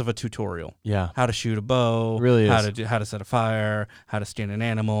 2.5 hours of a tutorial. Yeah, how to shoot a bow, it really how is. how to set a fire, how to stand an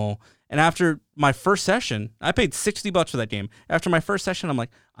animal. And after my first session, I paid $60 for that game. After my first session, I'm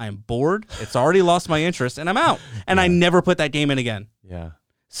like, I am bored. It's already lost my interest, and I'm out. And I never put that game in again. Yeah.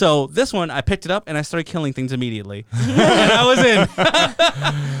 So this one, I picked it up and I started killing things immediately, and I was in.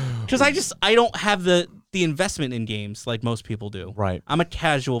 Because I don't have the investment in games like most people do. Right. I'm a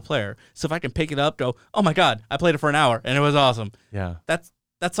casual player, so if I can pick it up, go, oh my god, I played it for an hour and it was awesome. Yeah.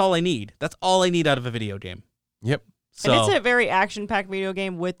 That's all I need. That's all I need out of a video game. Yep. And it's a very action-packed video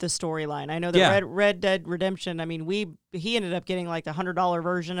game with the storyline. I know that Red Dead Redemption, I mean, he ended up getting like the $100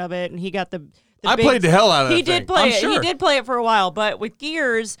 version of it, and he got the I played the hell out of it. He did play it. Sure. He did play it for a while, but with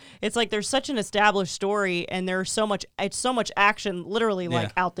Gears, it's like there's such an established story, and there's so much action, literally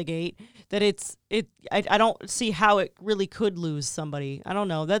like out the gate, that I don't see how it really could lose somebody. I don't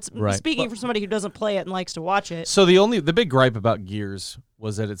know. That's speaking for somebody who doesn't play it and likes to watch it. So the big gripe about Gears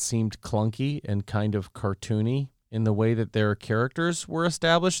was that it seemed clunky and kind of cartoony in the way that their characters were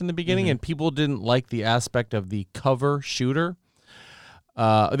established in the beginning, and people didn't like the aspect of the cover shooter.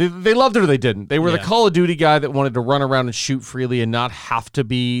 They loved it or they didn't. They were the Call of Duty guy that wanted to run around and shoot freely and not have to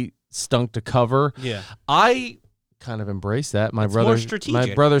be stunk to cover. Yeah. I kind of embraced that. My more strategic.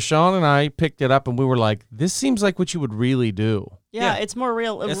 My brother Sean and I picked it up and we were like, this seems like what you would really do. Yeah, it's more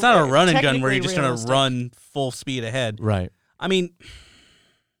real. It's not a run and gun where you're just going to run full speed ahead. Right. I mean,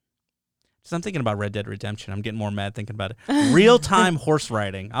 I'm thinking about Red Dead Redemption. I'm getting more mad thinking about it. Real-time horse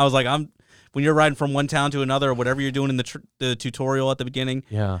riding. I was like, when you're riding from one town to another, or whatever you're doing in the tutorial at the beginning,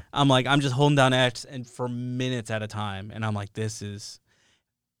 I'm like, I'm just holding down X and for minutes at a time. And I'm like, this is...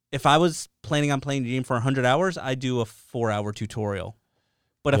 If I was planning on playing the game for 100 hours, I'd do a 4-hour tutorial.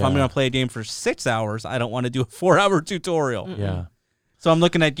 But if I'm going to play a game for 6 hours, I don't want to do a 4-hour tutorial. Yeah. So I'm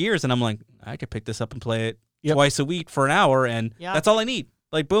looking at Gears, and I'm like, I could pick this up and play it twice a week for an hour, and that's all I need.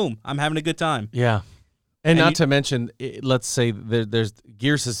 Like, boom, I'm having a good time. Yeah. And not to mention, let's say there's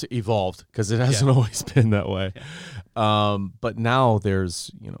Gears has evolved because it hasn't always been that way. Yeah. But now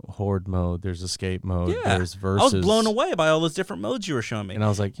there's horde mode, there's escape mode, there's versus. I was blown away by all those different modes you were showing me. And I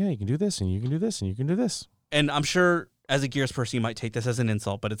was like, you can do this, and you can do this, and you can do this. And I'm sure as a Gears person, you might take this as an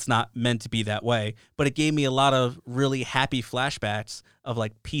insult, but it's not meant to be that way. But it gave me a lot of really happy flashbacks of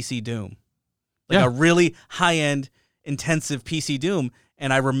like PC Doom, like a really high-end, intensive PC Doom.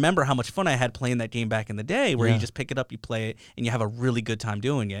 And I remember how much fun I had playing that game back in the day where you just pick it up, you play it, and you have a really good time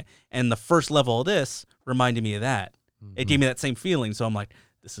doing it. And the first level of this reminded me of that. Mm-hmm. It gave me that same feeling. So I'm like,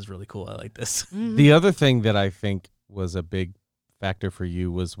 this is really cool. I like this. Mm-hmm. The other thing that I think was a big factor for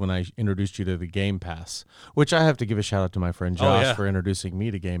you was when I introduced you to the Game Pass, which I have to give a shout out to my friend Josh for introducing me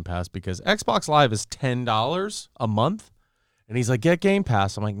to Game Pass, because Xbox Live is $10 a month. And he's like, get Game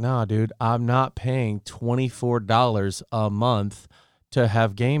Pass. I'm like, nah, dude, I'm not paying $24 a month to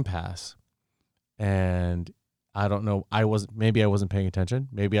have Game Pass. And I don't know, maybe I wasn't paying attention.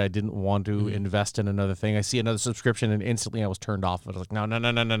 Maybe I didn't want to invest in another thing. I see another subscription and instantly I was turned off. I was like, no,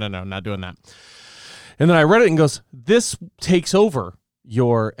 not doing that. And then I read it and goes, this takes over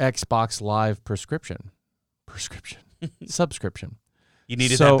your Xbox Live subscription. You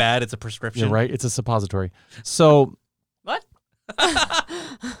need it that bad, it's a prescription. You're right, it's a suppository. So what?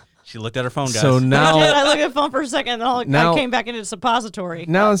 She looked at her phone, guys. So now I looked at the phone for a second, and I came back into suppository.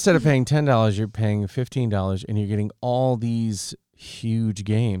 Now instead of paying $10, you're paying $15, and you're getting all these huge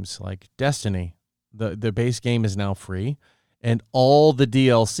games like Destiny. The base game is now free, and all the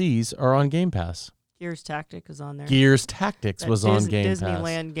DLCs are on Game Pass. Gears Tactics is on there. Gears Tactics was on Game Pass.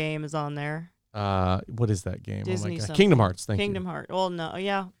 Disneyland game is on there. What is that game? Disney oh my God. Kingdom Hearts. Kingdom Hearts. Well, no,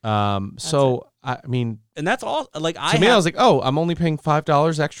 yeah. So I mean, and that's all. Like I was like, oh, I'm only paying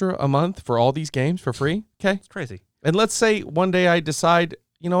 $5 extra a month for all these games for free. Okay, it's crazy. And let's say one day I decide,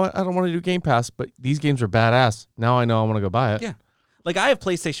 you know what, I don't want to do Game Pass, but these games are badass. Now I know I want to go buy it. Yeah, like I have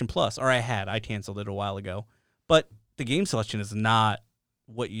PlayStation Plus, or I canceled it a while ago, but the game selection is not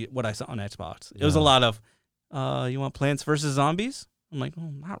what I saw on Xbox. It was a lot of, you want Plants vs. Zombies? I'm like,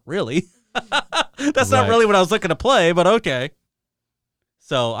 oh, not really. That's not really what I was looking to play, but okay.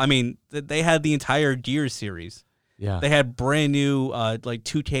 So, I mean, they had the entire Gears series. Yeah. They had brand new like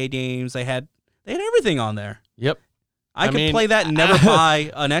 2K games. They had everything on there. Yep. I could play that and never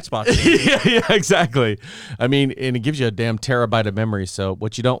buy an Xbox game. yeah, exactly. I mean, and it gives you a damn terabyte of memory, so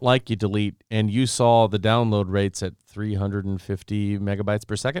what you don't like, you delete. And you saw the download rates at 350 megabytes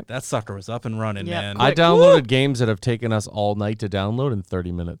per second. That sucker was up and running, man. I downloaded games that have taken us all night to download in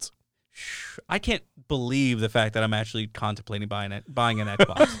 30 minutes. I can't believe the fact that I'm actually contemplating buying an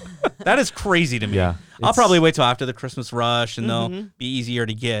Xbox. That is crazy to me. Yeah, I'll probably wait till after the Christmas rush, and they'll be easier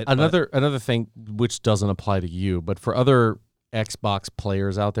to get. Another thing which doesn't apply to you, but for other Xbox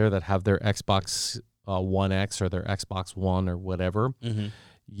players out there that have their Xbox One X or their Xbox One or whatever,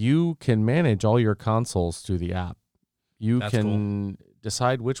 you can manage all your consoles through the app. That's can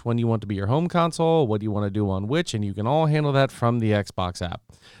decide which one you want to be your home console, what you want to do on which, and you can all handle that from the Xbox app.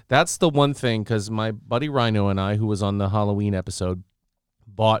 That's the one thing, because my buddy Rhino and I, who was on the Halloween episode,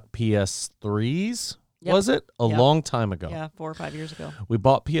 bought PS3s, was it? A long time ago. Yeah, 4 or 5 years ago. We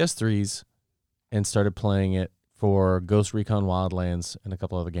bought PS3s and started playing it for Ghost Recon Wildlands and a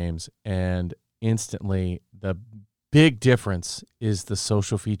couple other games, and instantly the big difference is the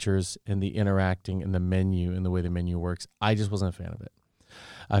social features and the interacting and the menu and the way the menu works. I just wasn't a fan of it.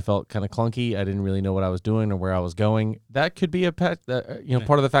 I felt kind of clunky. I didn't really know what I was doing or where I was going. That could be part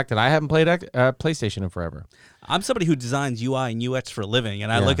of the fact that I haven't played PlayStation in forever. I'm somebody who designs UI and UX for a living,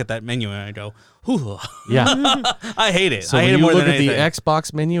 and I look at that menu and I go, "Whew." Yeah, I hate it. So I hate when it you more look than at the anything.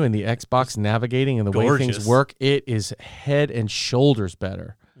 Xbox menu and the Xbox navigating and the way things work, it is head and shoulders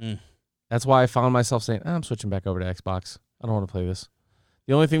better. That's why I found myself saying, I'm switching back over to Xbox. I don't want to play this.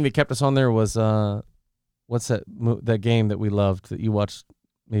 The only thing that kept us on there was what's that game that we loved that you watched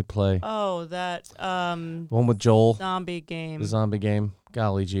me play? Oh, that one with Joel. Zombie game. The zombie game.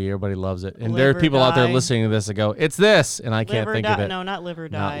 Golly gee, everybody loves it. And there are people out there listening to this that go, it's this, and I can't think of it. No, not Live or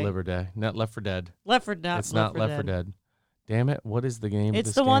Die. Not Live or Die. Not Left 4 Dead. Left 4 Dead. It's not Left 4 Dead. Damn it! What is the game?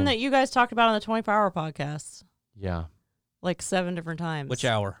 It's the one that you guys talked about on the 24-hour podcast. Yeah. Like 7 different times. Which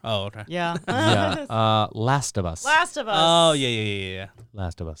hour? Oh, okay. Yeah. Yeah. Last of Us. Last of Us. Oh, yeah.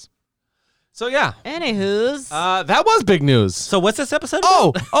 Last of Us. So, yeah. Anywho's. That was big news. So what's this episode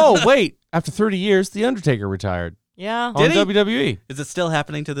about? Oh, wait. After 30 years, The Undertaker retired. Yeah. On WWE. Is it still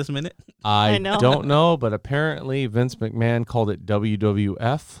happening to this minute? I don't know, but apparently Vince McMahon called it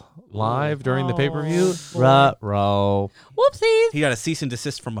WWF live during the pay-per-view. Ruh-roh. Whoopsies. He got a cease and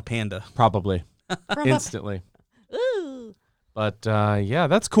desist from a panda. Probably. Instantly. Ooh. But, yeah,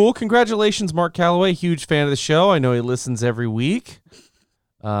 that's cool. Congratulations, Mark Calloway. Huge fan of the show. I know he listens every week.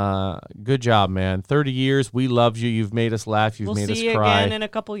 Good job, man. 30 years. We love you. You've made us laugh. You've made us cry. We'll see you again in a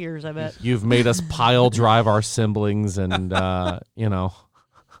couple years, I bet. You've made us pile drive our siblings, and,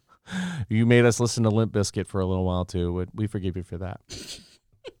 you made us listen to Limp Bizkit for a little while, too. We forgive you for that.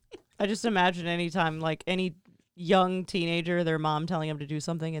 I just imagine anytime, like, any young teenager, their mom telling them to do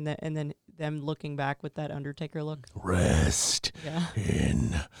something, and then them looking back with that Undertaker look. Rest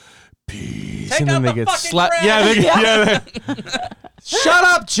in peace. Take and out then they the get fucking slapped. bread. Yeah. Shut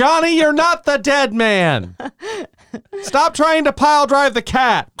up, Johnny. You're not the dead man. Stop trying to pile drive the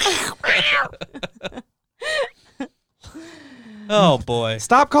cat. Oh, boy.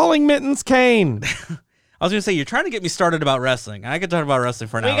 Stop calling Mittens Kane. I was going to say, you're trying to get me started about wrestling. I could talk about wrestling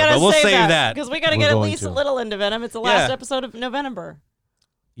for an hour, but we'll save that. Because we got to get at least a little into Venom. It's the last episode of NoVenomber.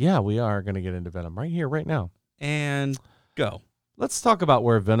 Yeah, we are going to get into Venom right here, right now. And go. Let's talk about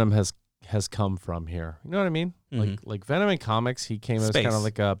where Venom has come from here. You know what I mean? Like Venom in comics, he came as kind of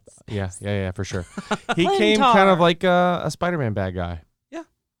like a for sure. He came kind of like a Spider-Man bad guy. Yeah,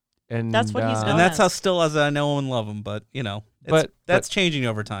 and that's what he's known and that's as. how still as I know and love him. But that's changing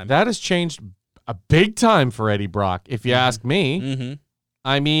over time. That has changed a big time for Eddie Brock, if you ask me. Mm-hmm.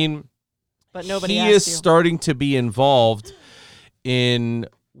 I mean, but nobody. He is starting to be involved in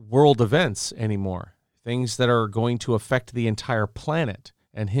world events anymore. Things that are going to affect the entire planet,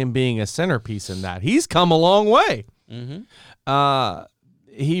 and him being a centerpiece in that. He's come a long way. Mm-hmm.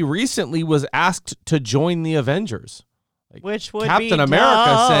 He recently was asked to join the Avengers. Like which would Captain be America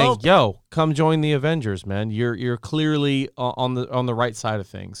dope. saying, "Yo, come join the Avengers, man. You're clearly on the right side of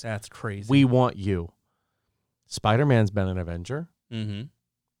things. That's crazy. We want you." Spider-Man's been an Avenger. Mm-hmm.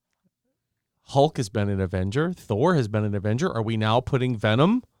 Hulk has been an Avenger. Thor has been an Avenger. Are we now putting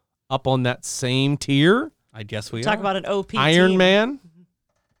Venom up on that same tier? I guess we talk are. about an OP Iron team. Man.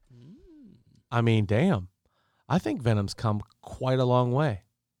 I mean, damn. I think Venom's come quite a long way.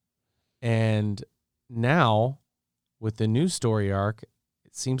 And now, with the new story arc,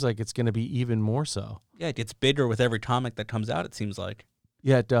 it seems like it's going to be even more so. Yeah, it gets bigger with every comic that comes out, it seems like.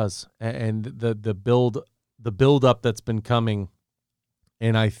 Yeah, it does. And the build up that's been coming,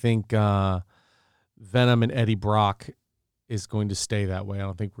 and I think Venom and Eddie Brock is going to stay that way. I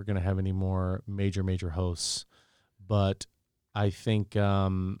don't think we're going to have any more major hosts, but I think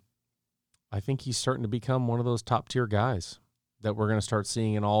he's starting to become one of those top tier guys that we're going to start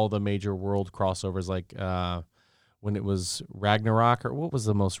seeing in all the major world crossovers, like when it was Ragnarok, or what was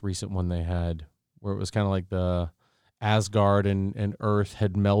the most recent one they had, where it was kind of like the Asgard and Earth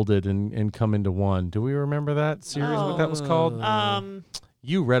had melded and come into one. Do we remember that series? What that was called?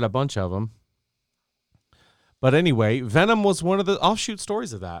 You read a bunch of them. But anyway, Venom was one of the offshoot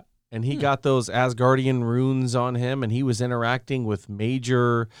stories of that. And he got those Asgardian runes on him, and he was interacting with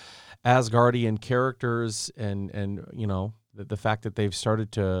major Asgardian characters, and you know, the fact that they've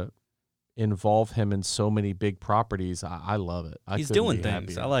started to involve him in so many big properties, I love it. He's doing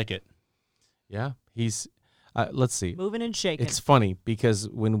things. I like it. Yeah, he's, let's see. Moving and shaking. It's funny because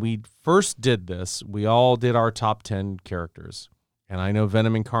when we first did this, we all did our top 10 characters. And I know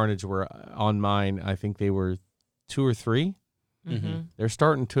Venom and Carnage were on mine. I think they were 2 or 3. Mm-hmm. They're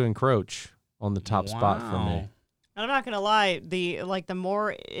starting to encroach on the top spot for me. And I'm not gonna lie, the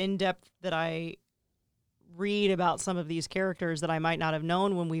more in depth that I read about some of these characters that I might not have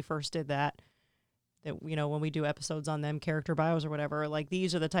known when we first did that you know, when we do episodes on them, character bios or whatever, like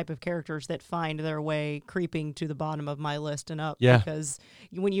these are the type of characters that find their way creeping to the bottom of my list and up. Yeah. Because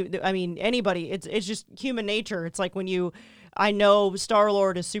anybody, it's just human nature. It's like when I know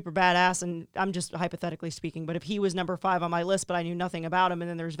Star-Lord is super badass, and I'm just hypothetically speaking, but if he was number 5 on my list, but I knew nothing about him, and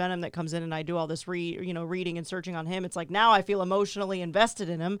then there's Venom that comes in and I do all this reading and searching on him, it's like now I feel emotionally invested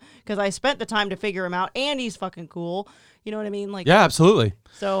in him because I spent the time to figure him out, and he's fucking cool. You know what I mean? Like, yeah, absolutely.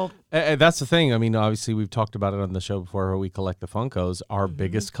 So that's the thing. I mean, obviously, we've talked about it on the show before where we collect the Funkos. Our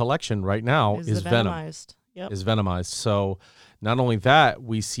biggest collection right now is Venom. Yep. Is Venomized. So not only that,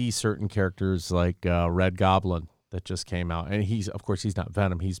 we see certain characters like Red Goblin that just came out. And of course, he's not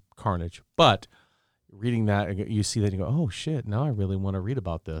Venom. He's Carnage. But reading that, you see that and you go, oh, shit, now I really want to read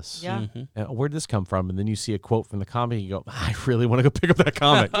about this. Yeah. And where'd this come from? And then you see a quote from the comic and you go, I really want to go pick up that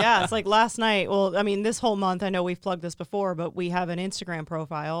comic. Yeah, it's like last night. Well, I mean, this whole month, I know we've plugged this before, but we have an Instagram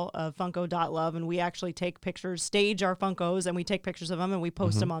profile of Funko.love, and we actually take pictures, stage our Funkos, and we take pictures of them, and we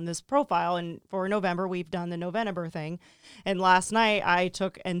post them on this profile. And for November, we've done the NoVenomber thing. And last night, I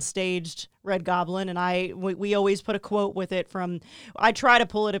took and staged Red Goblin, and we always put a quote with it I try to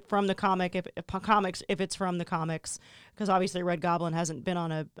pull it from the comics if it's from the comics, because obviously Red Goblin hasn't been on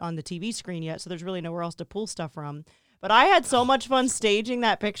the TV screen yet, so there's really nowhere else to pull stuff from. But I had so much fun staging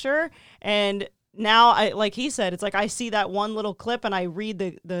that picture, and now like he said, it's like I see that one little clip and I read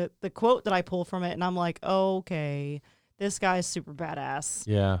the quote that I pull from it, and I'm like, okay, this guy's super badass.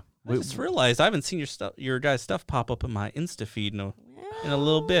 Yeah. I just realized I haven't seen your guys' stuff pop up in my Insta feed in a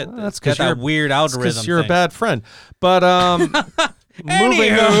little bit. Well, that's got that weird algorithm. Because you're thing. a bad friend. But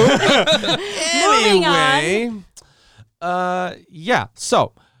moving on. Yeah.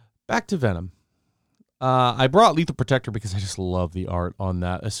 So back to Venom. I brought Lethal Protector because I just love the art on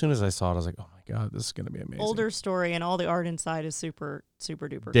that. As soon as I saw it, I was like, oh my God, this is going to be amazing. Older story, and all the art inside is super, super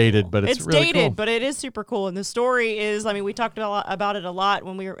duper dated, cool. but it's really dated, cool. but it is super cool. And the story is, I mean, we talked about it a lot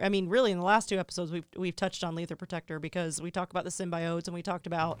when really in the last 2 episodes, we've touched on Lethal Protector because we talked about the symbiotes and we talked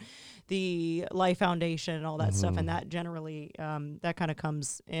about the Life Foundation and all that stuff. And that generally, that kind of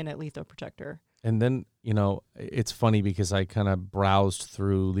comes in at Lethal Protector. And then, you know, it's funny because I kind of browsed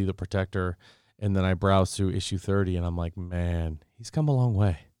through Lethal Protector, and then I browsed through issue 30, and I'm like, man, he's come a long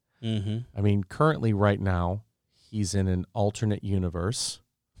way. Mm-hmm. I mean, currently right now, he's in an alternate universe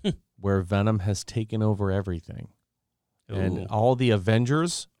where Venom has taken over everything. Ooh. And all the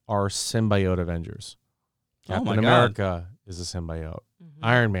Avengers are symbiote Avengers. Captain my God. America is a symbiote.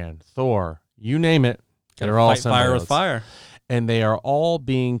 Iron Man, Thor, you name it, they're all symbiotes. Fire with fire. And they are all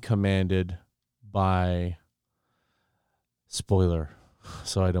being commanded by, spoiler,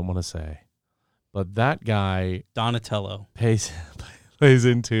 so I don't want to say, but that guy Donatello plays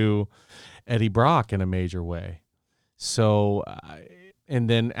into Eddie Brock in a major way. So, and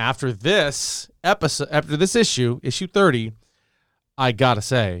then after this issue 30, I gotta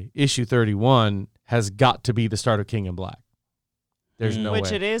say, issue 31 has got to be the start of King in Black. There's no way.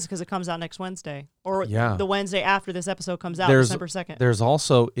 Which it is, because it comes out next Wednesday. Or Yeah. the Wednesday after this episode comes out, There's- December 2nd. There's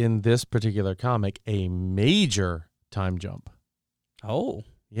also, in this particular comic, a major time jump. Oh.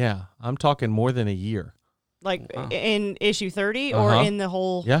 Yeah, I'm talking more than a year. Like Wow. in issue 30 or in the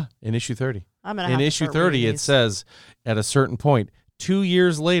whole... Yeah, in issue 30. I'm gonna In have to issue start 30, reading it these. says at a certain point, 2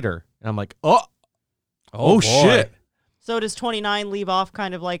 years later, and I'm like, oh boy. shit. So does 29 leave off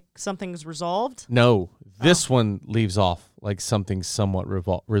kind of like something's resolved? No, this one leaves off like something somewhat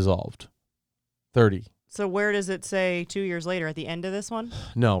resolved. 30. So where does it say 2 years later at the end of this one?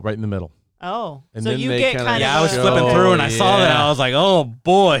 No, right in the middle. Oh, And so then you they get kinda- kind Yeah, of I was a- flipping through and I saw that. yeah. I was like, oh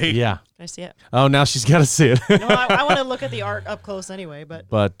boy. Yeah. Can I see it? Oh, now she's got to see it. No, I want to look at the art up close anyway, but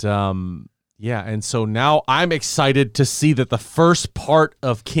But yeah, and so now I'm excited to see that the first part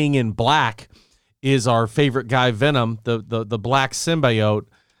of King in Black is our favorite guy Venom, the black symbiote,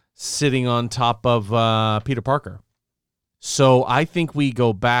 sitting on top of Peter Parker. So I think we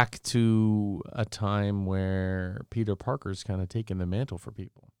go back to a time where Peter Parker's kind of taking the mantle for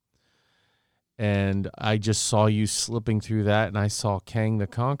people. And I just saw you slipping through that, and I saw Kang the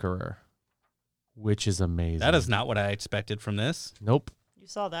Conqueror, which is amazing. That is not what I expected from this. Nope. You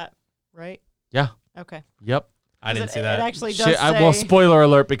saw that, right? Yeah. Okay. Yep. I didn't see that. It actually does say... Well, spoiler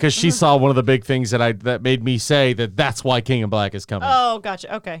alert, because she saw one of the big things that made me say that's why King in Black is coming. Oh,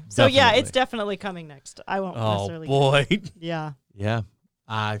 gotcha. Okay. So, yeah, Definitely. it's definitely coming next. I won't Oh, necessarily... boy. Yeah. Yeah.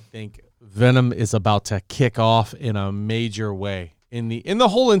 I think Venom is about to kick off in a major way in the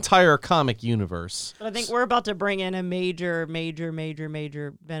whole entire comic universe. But I think we're about to bring in a major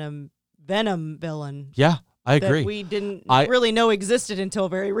Venom villain. Yeah, I agree. That we didn't really know existed until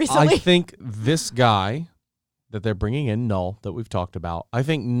very recently. I think this guy that they're bringing in, Null, that we've talked about, I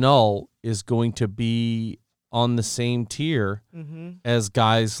think Null is going to be on the same tier as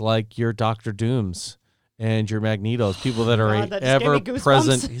guys like your Dr. Dooms and your Magnetos, people that are that just ever gave me goosebumps.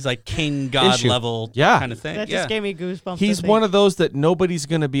 present. He's like King God Issue. level Yeah. kind of thing. That yeah. just gave me goosebumps. He's one of those that nobody's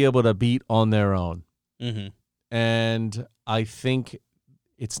going to be able to beat on their own. Mm-hmm. And I think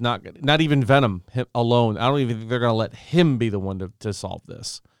it's not even Venom alone. I don't even think they're going to let him be the one to solve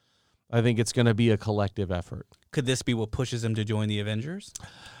this. I think it's going to be a collective effort. Could this be what pushes him to join the Avengers?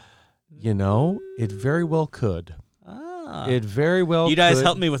 You know, it very well could. Ah. It very well You guys could.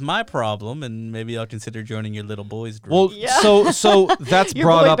 helped me with my problem, and maybe I'll consider joining your little boys group. Well, Yeah. so that's Your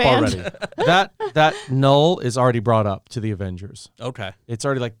brought boy up band. already. That Null is already brought up to the Avengers. Okay. It's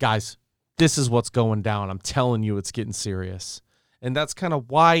already like, guys, this is what's going down. I'm telling you, it's getting serious. And that's kind of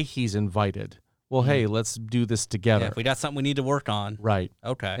why he's invited. Well, hey, let's do this together. Yeah, if we got something we need to work on. Right.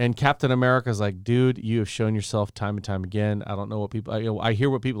 Okay. And Captain America's like, dude, you have shown yourself time and time again. I don't know what people, I hear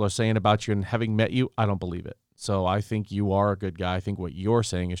what people are saying about you, and having met you, I don't believe it. So I think you are a good guy. I think what you're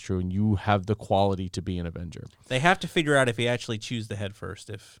saying is true, and you have the quality to be an Avenger. They have to figure out if he actually chews the head first,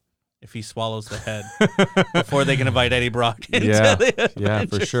 if he swallows the head before they can invite Eddie Brock into the Yeah, for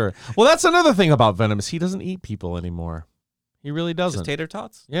Avengers. sure. Well, that's another thing about Venom is he doesn't eat people anymore. He really doesn't. Just tater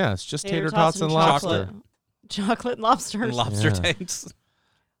tots? Yeah, it's just tater tots and chocolate. lobster. Chocolate and lobsters. And lobster Yeah. tanks.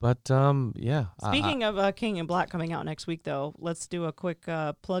 But yeah. Speaking of King in Black coming out next week, though, let's do a quick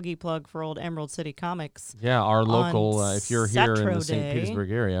pluggy plug for old Emerald City Comics. yeah, our local. If you're here in the St. Saturday. Petersburg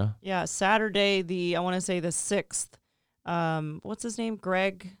area, Yeah, Saturday, I want to say the 6th. What's his name?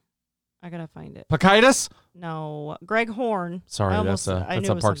 Greg? I got to find it. Pacitas. No, Greg Horn. Sorry, I that's almost- I a knew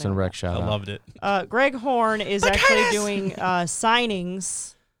it was Parks something and like Rec shout I out. loved it. Greg Horn is actually doing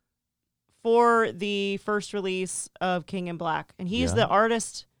signings for the first release of King in Black. And he's Yeah. the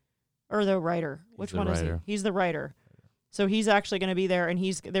artist or the writer. Which the one is writer. he? He's the writer. So he's actually going to be there, and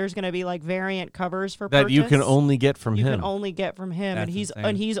there's going to be like variant covers for That you can purchase. only get from You him. can only get from him, That's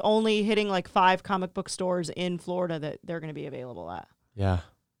insane. he's only hitting like 5 comic book stores in Florida that they're going to be available at. Yeah.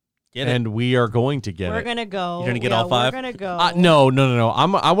 Get it. And we are going to get We're it. gonna go. You're gonna get all 5? We're gonna go. No.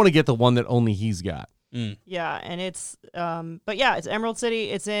 I want to get the one that only he's got. Mm. Yeah, and it's but yeah, it's Emerald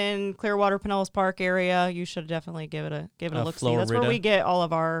City. It's in Clearwater, Pinellas Park area. You should definitely give it a look. See, that's where Florida. we get all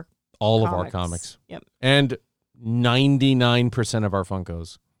of our All of our comics. Yep. And 99% of our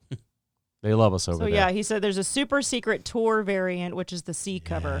Funkos. They love us over So there. yeah, he said there's a super secret tour variant, which is the C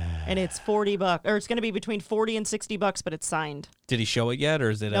cover, and it's $40, or it's going to be between $40 and $60, but it's signed. Did he show it yet, or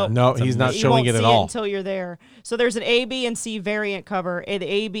is it? Nope. No, it's a he's not mystery? You showing won't it at see all. until you're there. So there's an A, B, and C variant cover. The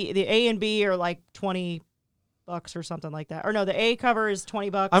A and B are like $20 or something like that. Or no, the A cover is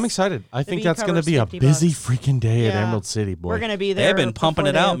 $20. I'm excited. I think B that's going to cover's be a $50. busy freaking day at Yeah. Emerald City, boy. We're going to be there. They've been pumping before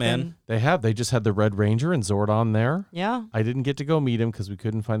it they out, open. man. They have. They just had the Red Ranger and Zordon there. Yeah. I didn't get to go meet him because we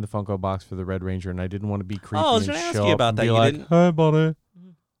couldn't find the Funko box for the Red Ranger, and I didn't want to be creepy I was and gonna ask show you up about and that. be You like, didn't- "Hi, buddy.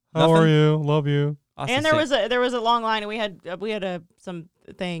 How Nothing? are you? Love you." Austin And there State- was a long line, and we had some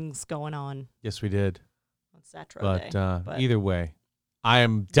things going on Yes, we did. Saturday. But either way, I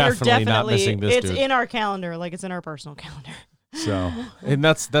am They're definitely not missing this It's dude. in our calendar, like it's in our personal calendar. So, and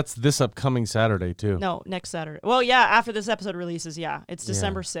that's this upcoming Saturday too. No, next Saturday. Well, yeah, after this episode releases, yeah, it's Yeah.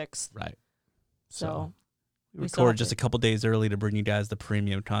 December 6th. Right. So, we we still record have just to- a couple days early to bring you guys the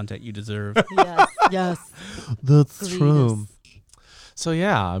premium content you deserve. yes. That's Greetings. true. So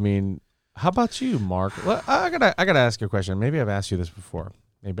yeah, I mean, how about you, Mark? Well, I gotta ask you a question. Maybe I've asked you this before.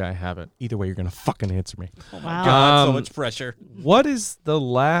 Maybe I haven't. Either way, you're gonna fucking answer me. Oh my Wow. God, so Um, much pressure. What is the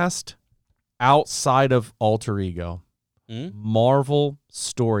last outside of Alter Ego Marvel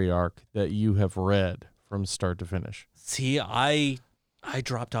story arc that you have read from start to finish? See, I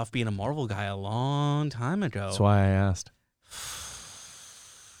dropped off being a Marvel guy a long time ago. That's why I asked.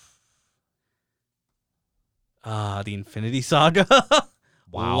 The Infinity Saga.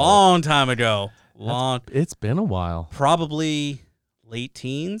 Wow. Long time ago. long. It's been a while. Probably late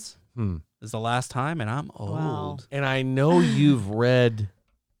teens Hmm. is the last time, and I'm old. Wow. And I know you've read.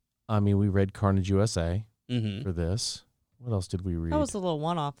 I mean, we read Carnage USA Mm-hmm. for this. What else did we read? That was a little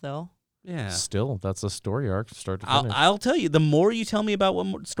one-off, though. Yeah. Still, that's a story arc, start to finish. I'll tell you, the more you tell me about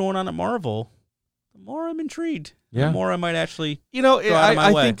what's going on at Marvel, the more I'm intrigued. Yeah. The more I might actually. You know, Go out of my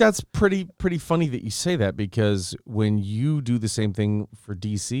I way. think that's pretty funny that you say that, because when you do the same thing for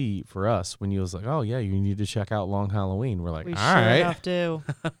DC for us, when you was like, oh yeah, you need to check out Long Halloween, we're like, We all sure right, enough do.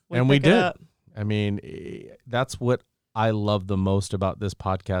 and we pick it did. up. I mean, that's what I love the most about this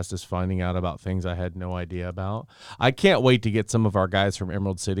podcast, is finding out about things I had no idea about. I can't wait to get some of our guys from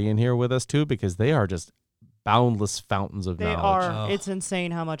Emerald City in here with us too, because they are just boundless fountains of They knowledge. are. Oh. It's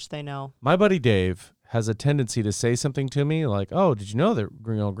insane how much they know. My buddy Dave has a tendency to say something to me like, oh, did you know that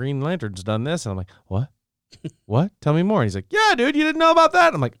Green Lantern's done this? And I'm like, what? What? Tell me more. And he's like, yeah, dude, you didn't know about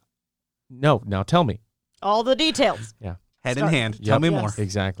that? I'm like, no, now tell me. All the details. Head in Start- hand. Yep. Tell me Yes. more.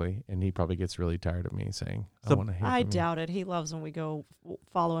 Exactly. And he probably gets really tired of me saying, I So- want to hear I from you. doubt it. He loves when we go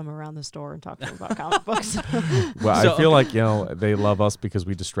follow him around the store and talk to him about comic books. Well, So- I feel like, they love us because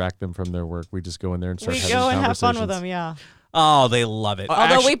we distract them from their work. We just go in there and start We having go and have fun conversations. with them, yeah. Oh, they love it.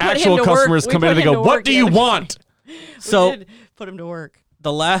 Although we put him actual to work- customers we come in put and they him go, to what work do the you other day. want? So- we did put him to work.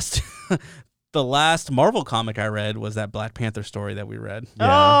 The last the last Marvel comic I read was that Black Panther story that we read. Yeah.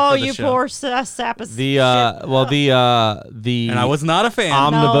 Oh, For the you show. poor sappas. The the And I was not a fan.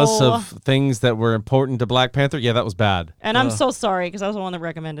 omnibus No. of things that were important to Black Panther. Yeah, that was bad. And I'm so sorry because I was the one that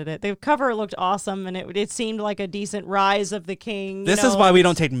recommended it. The cover looked awesome, and it seemed like a decent rise of the king. This is why we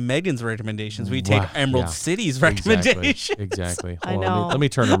don't take Megan's recommendations. We take Wow, Emerald yeah. City's recommendations. Exactly. I Hold on, know. Let me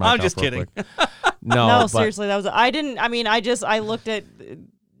turn her mic I'm off just real kidding. quick. No, No, but seriously, that was. I looked at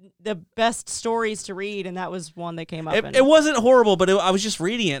the best stories to read, and that was one that came up. It wasn't horrible, but I was just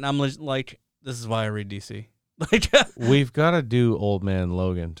reading it, and I'm like, this is why I read DC. Like, we've got to do Old Man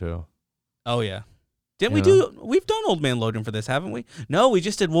Logan too. oh yeah, didn't You we do? We've done Old Man Logan for this, haven't we? No, we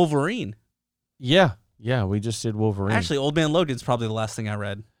just did Wolverine. Yeah, we just did Wolverine. Actually, Old Man Logan's probably the last thing I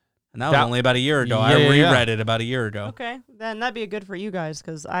read, and that was That- only about a year ago. Yeah, I yeah, yeah. reread it about a year ago. Okay, then that'd be good for you guys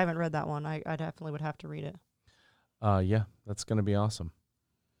because I haven't read that one. I definitely would have to read it. yeah, that's gonna be awesome.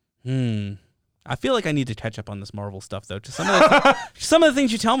 I feel like I need to catch up on this Marvel stuff though. Just some of the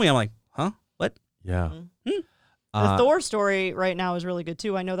things you tell me, I'm like, huh? What? Yeah. The Thor story right now is really good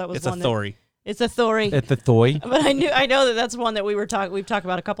too. I know that was It's a one Thory. It's a Thory. At the Thoy. But I know that that's one that we've talked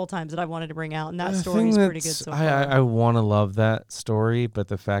about a couple times that I wanted to bring out, and that story is pretty good so far. I want to love that story, but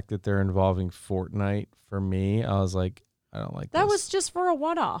the fact that they're involving Fortnite for me, I was like, I don't like That this. was just for a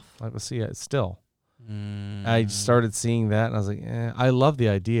one-off. Like, let's see it still. I started seeing that, and I was like, I love the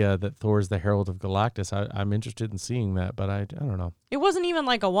idea that Thor's the Herald of Galactus. I'm interested in seeing that, but I don't know. It wasn't even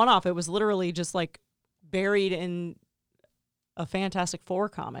like a one-off. It was literally just like buried in a Fantastic Four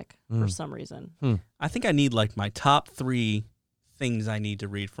comic for some reason. I think I need like my top 3 things I need to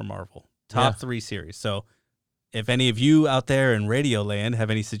read for Marvel. Top Yeah. 3 series. So if any of you out there in Radio Land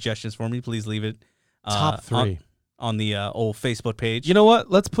have any suggestions for me, please leave it. Top 3. On the old Facebook page. You know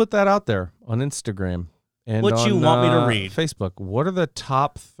what? Let's put that out there on Instagram and What you on, want me to read? Facebook. What are the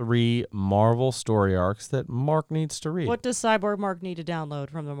top 3 Marvel story arcs that Mark needs to read? What does Cyborg Mark need to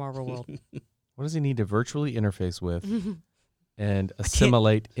download from the Marvel world? What does he need to virtually interface with and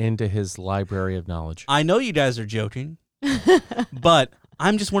assimilate into his library of knowledge? I know you guys are joking, but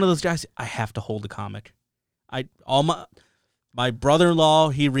I'm just one of those guys. I have to hold a comic. My brother-in-law,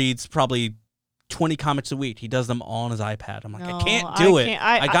 he reads probably 20 comics a week. He does them all on his iPad. I'm like, No, I can't do I it. can't.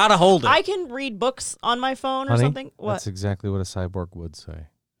 I gotta hold it. I can read books on my phone or Honey, something. What? That's exactly what a cyborg would say.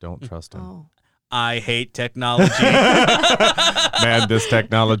 Don't trust him. Oh. I hate technology. Man, this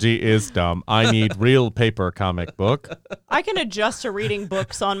technology is dumb. I need real paper comic book. I can adjust to reading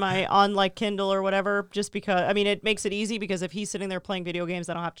books on like Kindle or whatever, just because. I mean, it makes it easy because if he's sitting there playing video games,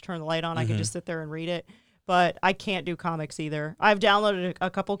 I don't have to turn the light on. I can just sit there and read it. But I can't do comics either. I've downloaded a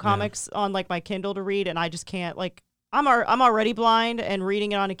couple comics on like my Kindle to read, and I just can't. Like, I'm already blind, and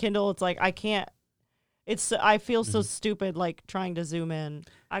reading it on a Kindle, it's like I can't. I feel so stupid like trying to zoom in.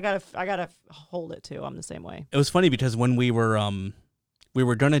 I gotta hold it too. I'm the same way. It was funny because when we were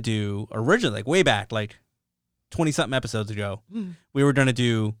gonna do originally, like way back, like 20-something episodes ago, we were gonna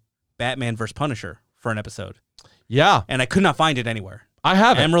do Batman vs. Punisher for an episode. Yeah, And I could not find it anywhere. I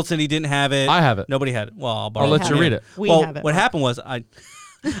have it. Emerald City didn't have it. I have it. Nobody had it. Well, I'll borrow I'll let have you it. read it. We well, have it. what happened was I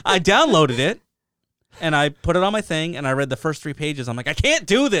downloaded it and I put it on my thing and I read the first 3 pages. I'm like, I can't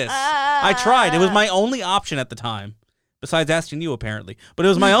do this. I tried. It was my only option at the time, besides asking you apparently. But it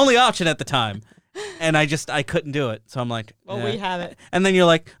was my only option at the time. And I couldn't do it. So I'm like, Well, we have it. And then you're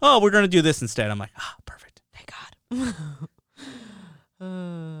like, oh, we're going to do this instead. I'm like, perfect. Thank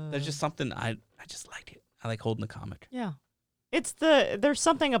God. There's just something, I just liked it. I like holding the comic. Yeah. There's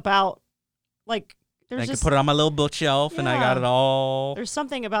something about, like, I could put it on my little bookshelf and I got it all. There's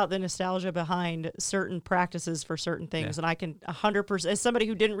something about the nostalgia behind certain practices for certain things. And I can 100%, as somebody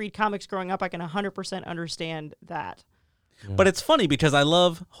who didn't read comics growing up, I can 100% understand that. Yeah. But it's funny because I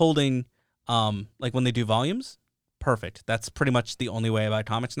love holding, like when they do volumes, perfect. That's pretty much the only way I buy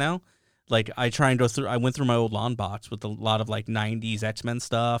comics now. Like I went through my old lawn box with a lot of like 90s X-Men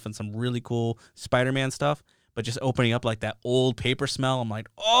stuff and some really cool Spider-Man stuff. But just opening up like that old paper smell, I'm like,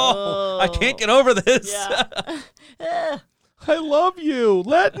 I can't get over this. Yeah. I love you.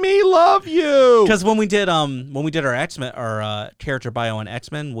 Let me love you. Because when we did our X-Men, our character bio on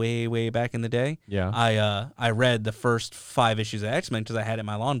X-Men way back in the day, I read the first 5 issues of X-Men because I had it in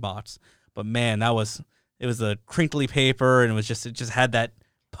my lawn box. But man, it was a crinkly paper and it just had that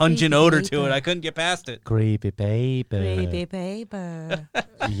pungent odor to it. I couldn't get past it. Creepy paper. Creepy paper.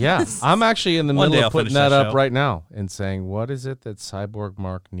 Yeah, I'm actually in the One day middle I'll of putting finish that that up show. right now and saying, what is it that Cyborg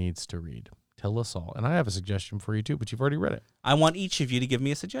Mark needs to read? Tell us all. And I have a suggestion for you too, but you've already read it. I want each of you to give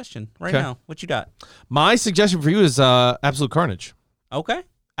me a suggestion right now. What you got? My suggestion for you is Absolute Carnage. Okay.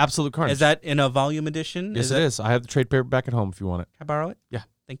 Absolute Carnage. Is that in a volume edition? Yes, it is. I have the trade paper back at home if you want it. Can I borrow it? Yeah.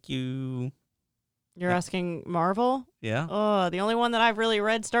 Thank you. You're asking Marvel? Yeah. Oh, the only one that I've really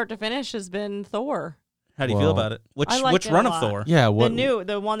read start to finish has been Thor. How do you feel about it? I liked Which it run a of lot. Thor? Yeah,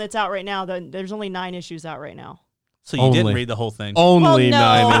 The one that's out right now. There's only 9 issues out right now. So you didn't read the whole thing. Only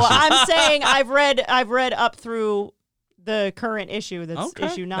 9 issues. I'm saying I've read up through the current issue. That's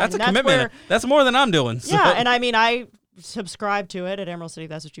issue 9. That's a commitment. That's more than I'm doing. So. Yeah, and I mean I subscribe to it at Emerald City.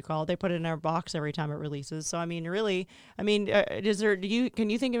 That's what you call it. They put it in our box every time it releases. So I mean, really, can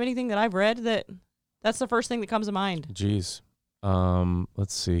you think of anything that I've read that's the first thing that comes to mind? Jeez.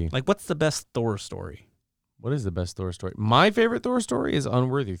 Let's see. Like, what's the best Thor story? What is the best Thor story? My favorite Thor story is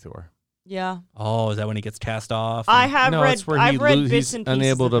Unworthy Thor. Yeah. Oh, is that when he gets cast off? I have read. It's where I've read bits he's and pieces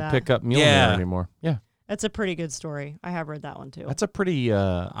unable of to that. pick up Mjolnir anymore. Yeah. That's a pretty good story. I have read that one too. That's a pretty.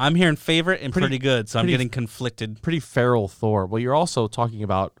 I'm hearing favorite and pretty good, so I'm getting conflicted. Pretty feral Thor. Well, you're also talking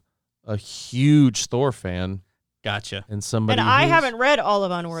about a huge Thor fan. Gotcha. And somebody. And I haven't read all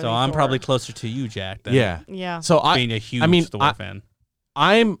of Unworthy. So I'm Thor. probably closer to you, Jack. Than Yeah. So being a huge Thor fan.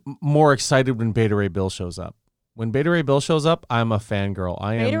 I'm more excited when Beta Ray Bill shows up. When Beta Ray Bill shows up, I'm a fangirl.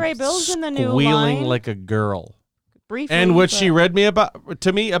 I am Beta Ray Bill's in the new squealing line. like a girl. Briefly, And what she read me about it,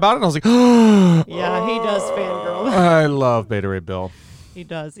 I was like, yeah, he does fangirl. I love Beta Ray Bill. He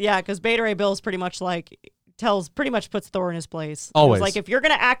does. Yeah, because Beta Ray Bill's pretty much puts Thor in his place. Always. It's like, if you're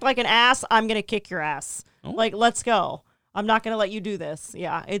going to act like an ass, I'm going to kick your ass. Oh. Like, let's go. I'm not going to let you do this.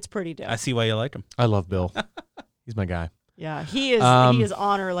 Yeah, it's pretty dope. I see why you like him. I love Bill. He's my guy. Yeah, he is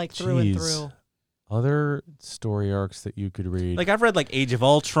honor like through and through. Other story arcs that you could read. Like, I've read like Age of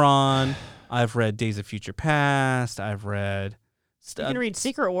Ultron. I've read Days of Future Past. I've read. You can read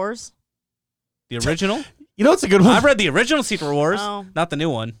Secret Wars. The original. You know, it's a good one. I've read the original Secret Wars, Oh. not the new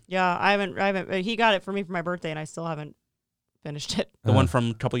one. Yeah, I haven't. He got it for me for my birthday, and I still haven't finished it. The one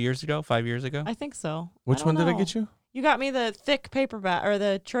from a couple years ago, 5 years ago. I think so. Which one did I get you? You got me the thick paperback, or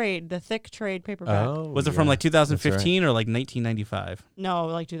the thick trade paperback. Oh, Was it from like 2015 or like 1995? No,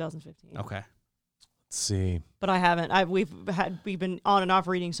 like 2015. Okay. Let's see. But I haven't. We've been on and off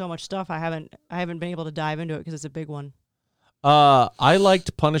reading so much stuff. I haven't been able to dive into it because it's a big one. I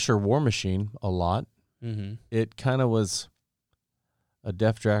liked Punisher War Machine a lot. Mm-hmm. It kind of was a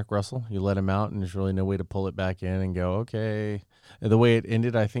deaf Jack Russell. You let him out, and there's really no way to pull it back in and go, okay. The way it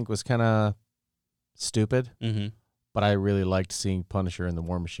ended, I think, was kind of stupid. Mm-hmm. But I really liked seeing Punisher in the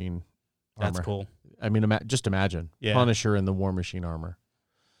War Machine armor. That's cool. I mean, just imagine Punisher in the War Machine armor.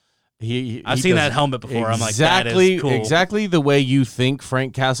 I've seen that helmet before. I'm like, that is cool. Exactly the way you think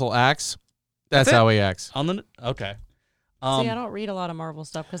Frank Castle acts. That's how he acts. Okay. See, I don't read a lot of Marvel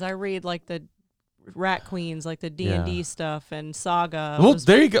stuff because I read like the Rat Queens, like the D&D stuff and Saga. Well,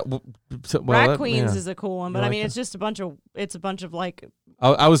 there you go. Rat Queens is a cool one, but You I like mean, that? it's just a bunch of like.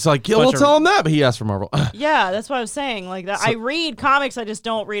 I was like, yeah, we'll tell him that, but he asked for Marvel. Yeah, that's what I was saying. Like that, I read comics. I just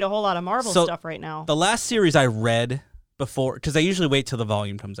don't read a whole lot of Marvel stuff right now. The last series I read before, because I usually wait till the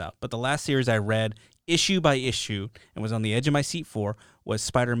volume comes out, but the last series I read issue by issue and was on the edge of my seat for was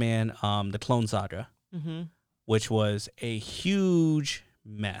Spider-Man, the Clone Saga, which was a huge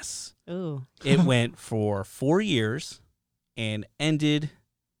mess. Ooh. It went for 4 years and ended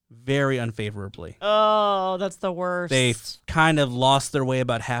very unfavorably. Oh, that's the worst. They kind of lost their way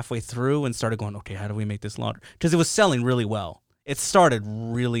about halfway through and started going, okay, how do we make this longer? Because it was selling really well. It started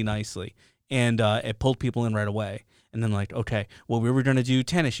really nicely. and it pulled people in right away. And then like, okay, well, we were going to do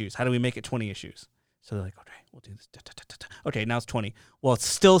 10 issues. How do we make it 20 issues? So they're like, okay, we'll do this. Okay, now it's 20. Well, it's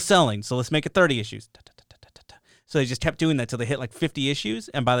still selling, so let's make it 30 issues. So they just kept doing that till they hit like 50 issues,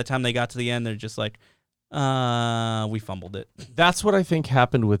 and by the time they got to the end, they're just like, we fumbled it. That's what I think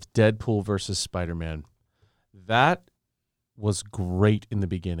happened with Deadpool versus Spider-Man. That was great in the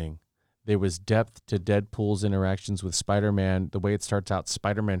beginning. There was depth to Deadpool's interactions with Spider-Man. The way it starts out,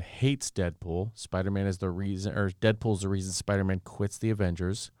 Spider-Man hates Deadpool. Spider-Man is the reason, or Deadpool's the reason Spider-Man quits the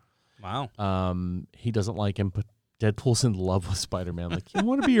Avengers. Wow. He doesn't like him, but Deadpool's in love with Spider-Man. Like, you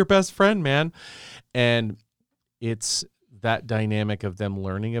want to be your best friend, man. And it's that dynamic of them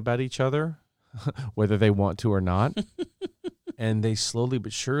learning about each other, whether they want to or not. And they slowly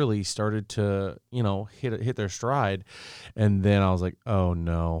but surely started to, hit their stride. And then I was like, oh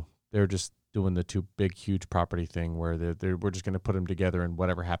no, they're just doing the two big, huge property thing where we're just going to put them together and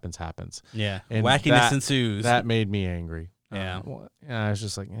whatever happens, happens. Yeah. And Wackiness ensues. That made me angry. Yeah. I was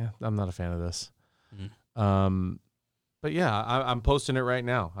just like, I'm not a fan of this. Mm-hmm. But yeah, I'm posting it right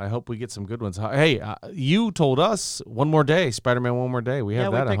now. I hope we get some good ones. Hey, you told us One More Day, Spider-Man One More Day. We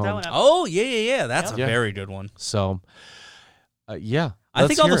have that at home. that one up. Oh, yeah. That's a very good one. So, yeah. I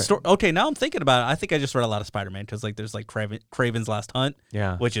think all the story. Okay, now I'm thinking about it. I think I just read a lot of Spider-Man because like there's like Kraven's Last Hunt,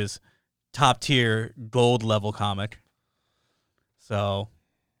 which is top tier gold level comic. So,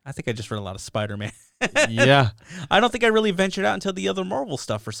 I think I just read a lot of Spider-Man. Yeah. I don't think I really ventured out into the other Marvel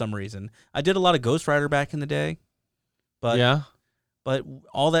stuff for some reason. I did a lot of Ghost Rider back in the day, but but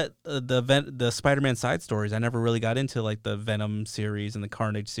all that the Spider-Man side stories, I never really got into like the Venom series and the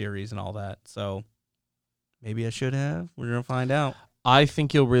Carnage series and all that. So maybe I should have. We're gonna find out. I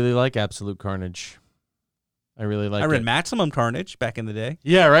think you'll really like Absolute Carnage. I really like it. I read Maximum Carnage back in the day.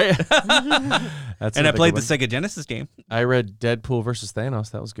 Yeah, right? And I played the Sega Genesis game. I read Deadpool versus Thanos.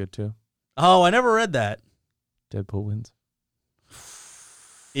 That was good, too. Oh, I never read that. Deadpool wins.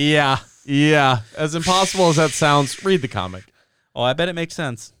 Yeah. As impossible as that sounds, read the comic. Oh, I bet it makes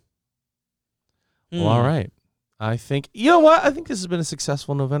sense. Well, all right. I think, you know what? I think this has been a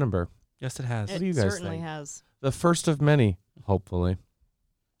successful NoVenomber. Yes, it has. What do you guys certainly think? has. The first of many, hopefully.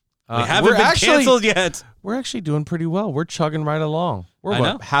 We haven't been canceled yet. We're actually doing pretty well. We're chugging right along.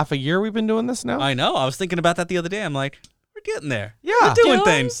 We're half a year we've been doing this now? I know. I was thinking about that the other day. I'm like, we're getting there. Yeah. We're doing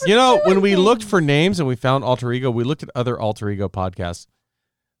things. When we looked for names and we found Alter Ego, we looked at other Alter Ego podcasts.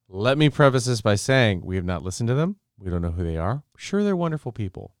 Let me preface this by saying we have not listened to them. We don't know who they are. Sure, they're wonderful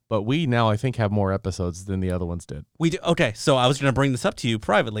people. But we now, I think, have more episodes than the other ones did. We do. Okay, so I was going to bring this up to you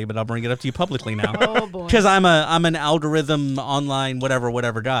privately, but I'll bring it up to you publicly now. Oh, boy. Because I'm an algorithm, online,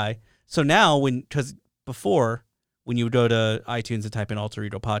 whatever guy. So now, because before, when you would go to iTunes and type in Alter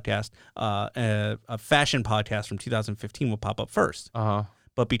Ego Podcast, a fashion podcast from 2015 will pop up first. Uh-huh.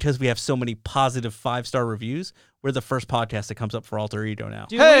 But because we have so many positive 5-star reviews, we're the first podcast that comes up for Alter Ego now.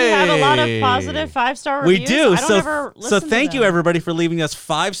 Do we have a lot of positive 5-star reviews? We do. I don't ever listen so thank to you, them. everybody, for leaving us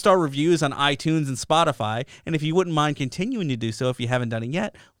 5-star reviews on iTunes and Spotify. And if you wouldn't mind continuing to do so, if you haven't done it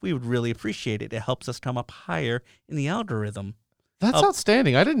yet, we would really appreciate it. It helps us come up higher in the algorithm. That's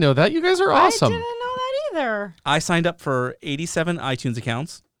outstanding. I didn't know that. You guys are awesome. I didn't know that either. I signed up for 87 iTunes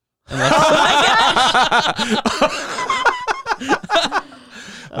accounts.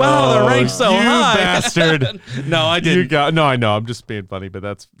 Wow, the rank's so high. You bastard. No, I didn't. No, I know. I'm just being funny, but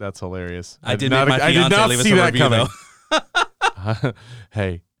that's hilarious. I did make my fiance leave us a review, though.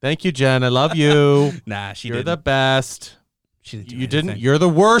 Hey, thank you, Jen. I love you. Nah, You're didn't. the best. She didn't do You anything. didn't? You're the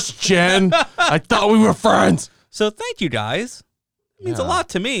worst, Jen. I thought we were friends. So thank you, guys. It means a lot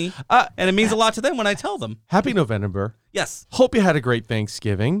to me, and it means a lot to them when I tell them. Happy NoVenomber. Yes. Hope you had a great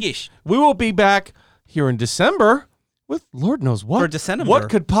Thanksgiving. Yeesh. We will be back here in December with Lord knows what. For December. What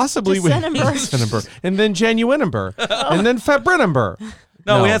could possibly December. And then January. And then February.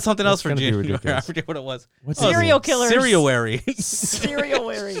 No, we had something else for that's gonna be January. I ridiculous. forget what it was. What's Serial killers. Serialwary.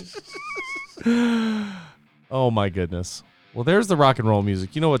 Serialwary. Oh, my goodness. Well, there's the rock and roll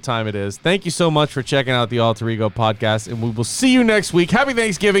music. You know what time it is. Thank you so much for checking out the Alter Ego podcast, and we will see you next week. Happy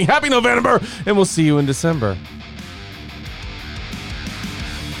Thanksgiving, happy NoVenomber, and we'll see you in December.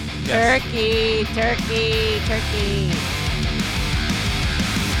 Yes. Turkey.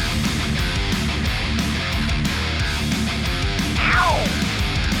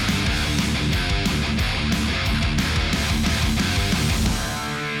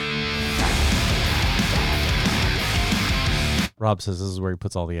 Rob says this is where he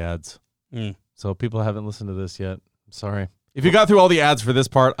puts all the ads. So if people haven't listened to this yet, I'm sorry. If you got through all the ads for this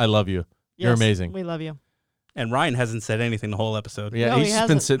part, I love you. You're Yes, amazing. We love you. And Ryan hasn't said anything the whole episode. Yeah, No, he's he just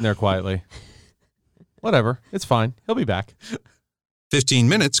been hasn't. sitting there quietly. Whatever. It's fine. He'll be back. 15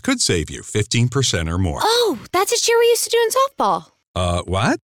 minutes could save you 15% or more. Oh, that's a cheer we used to do in softball.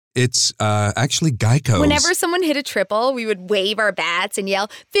 What? It's actually Geico's. Whenever someone hit a triple, we would wave our bats and yell,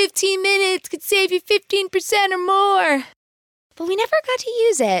 15 minutes could save you 15% or more. But we never got to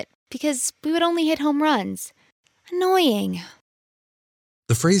use it because we would only hit home runs. Annoying.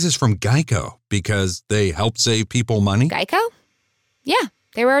 The phrase is from Geico because they help save people money. Geico? Yeah,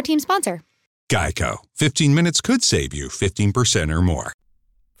 they were our team sponsor. Geico. 15 minutes could save you 15% or more.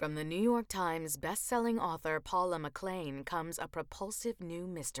 From the New York Times best-selling author Paula McLean comes a propulsive new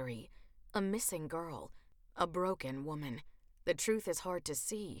mystery. A missing girl. A broken woman. The truth is hard to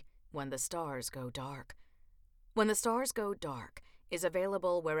see when the stars go dark. When the Stars Go Dark is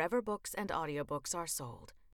available wherever books and audiobooks are sold.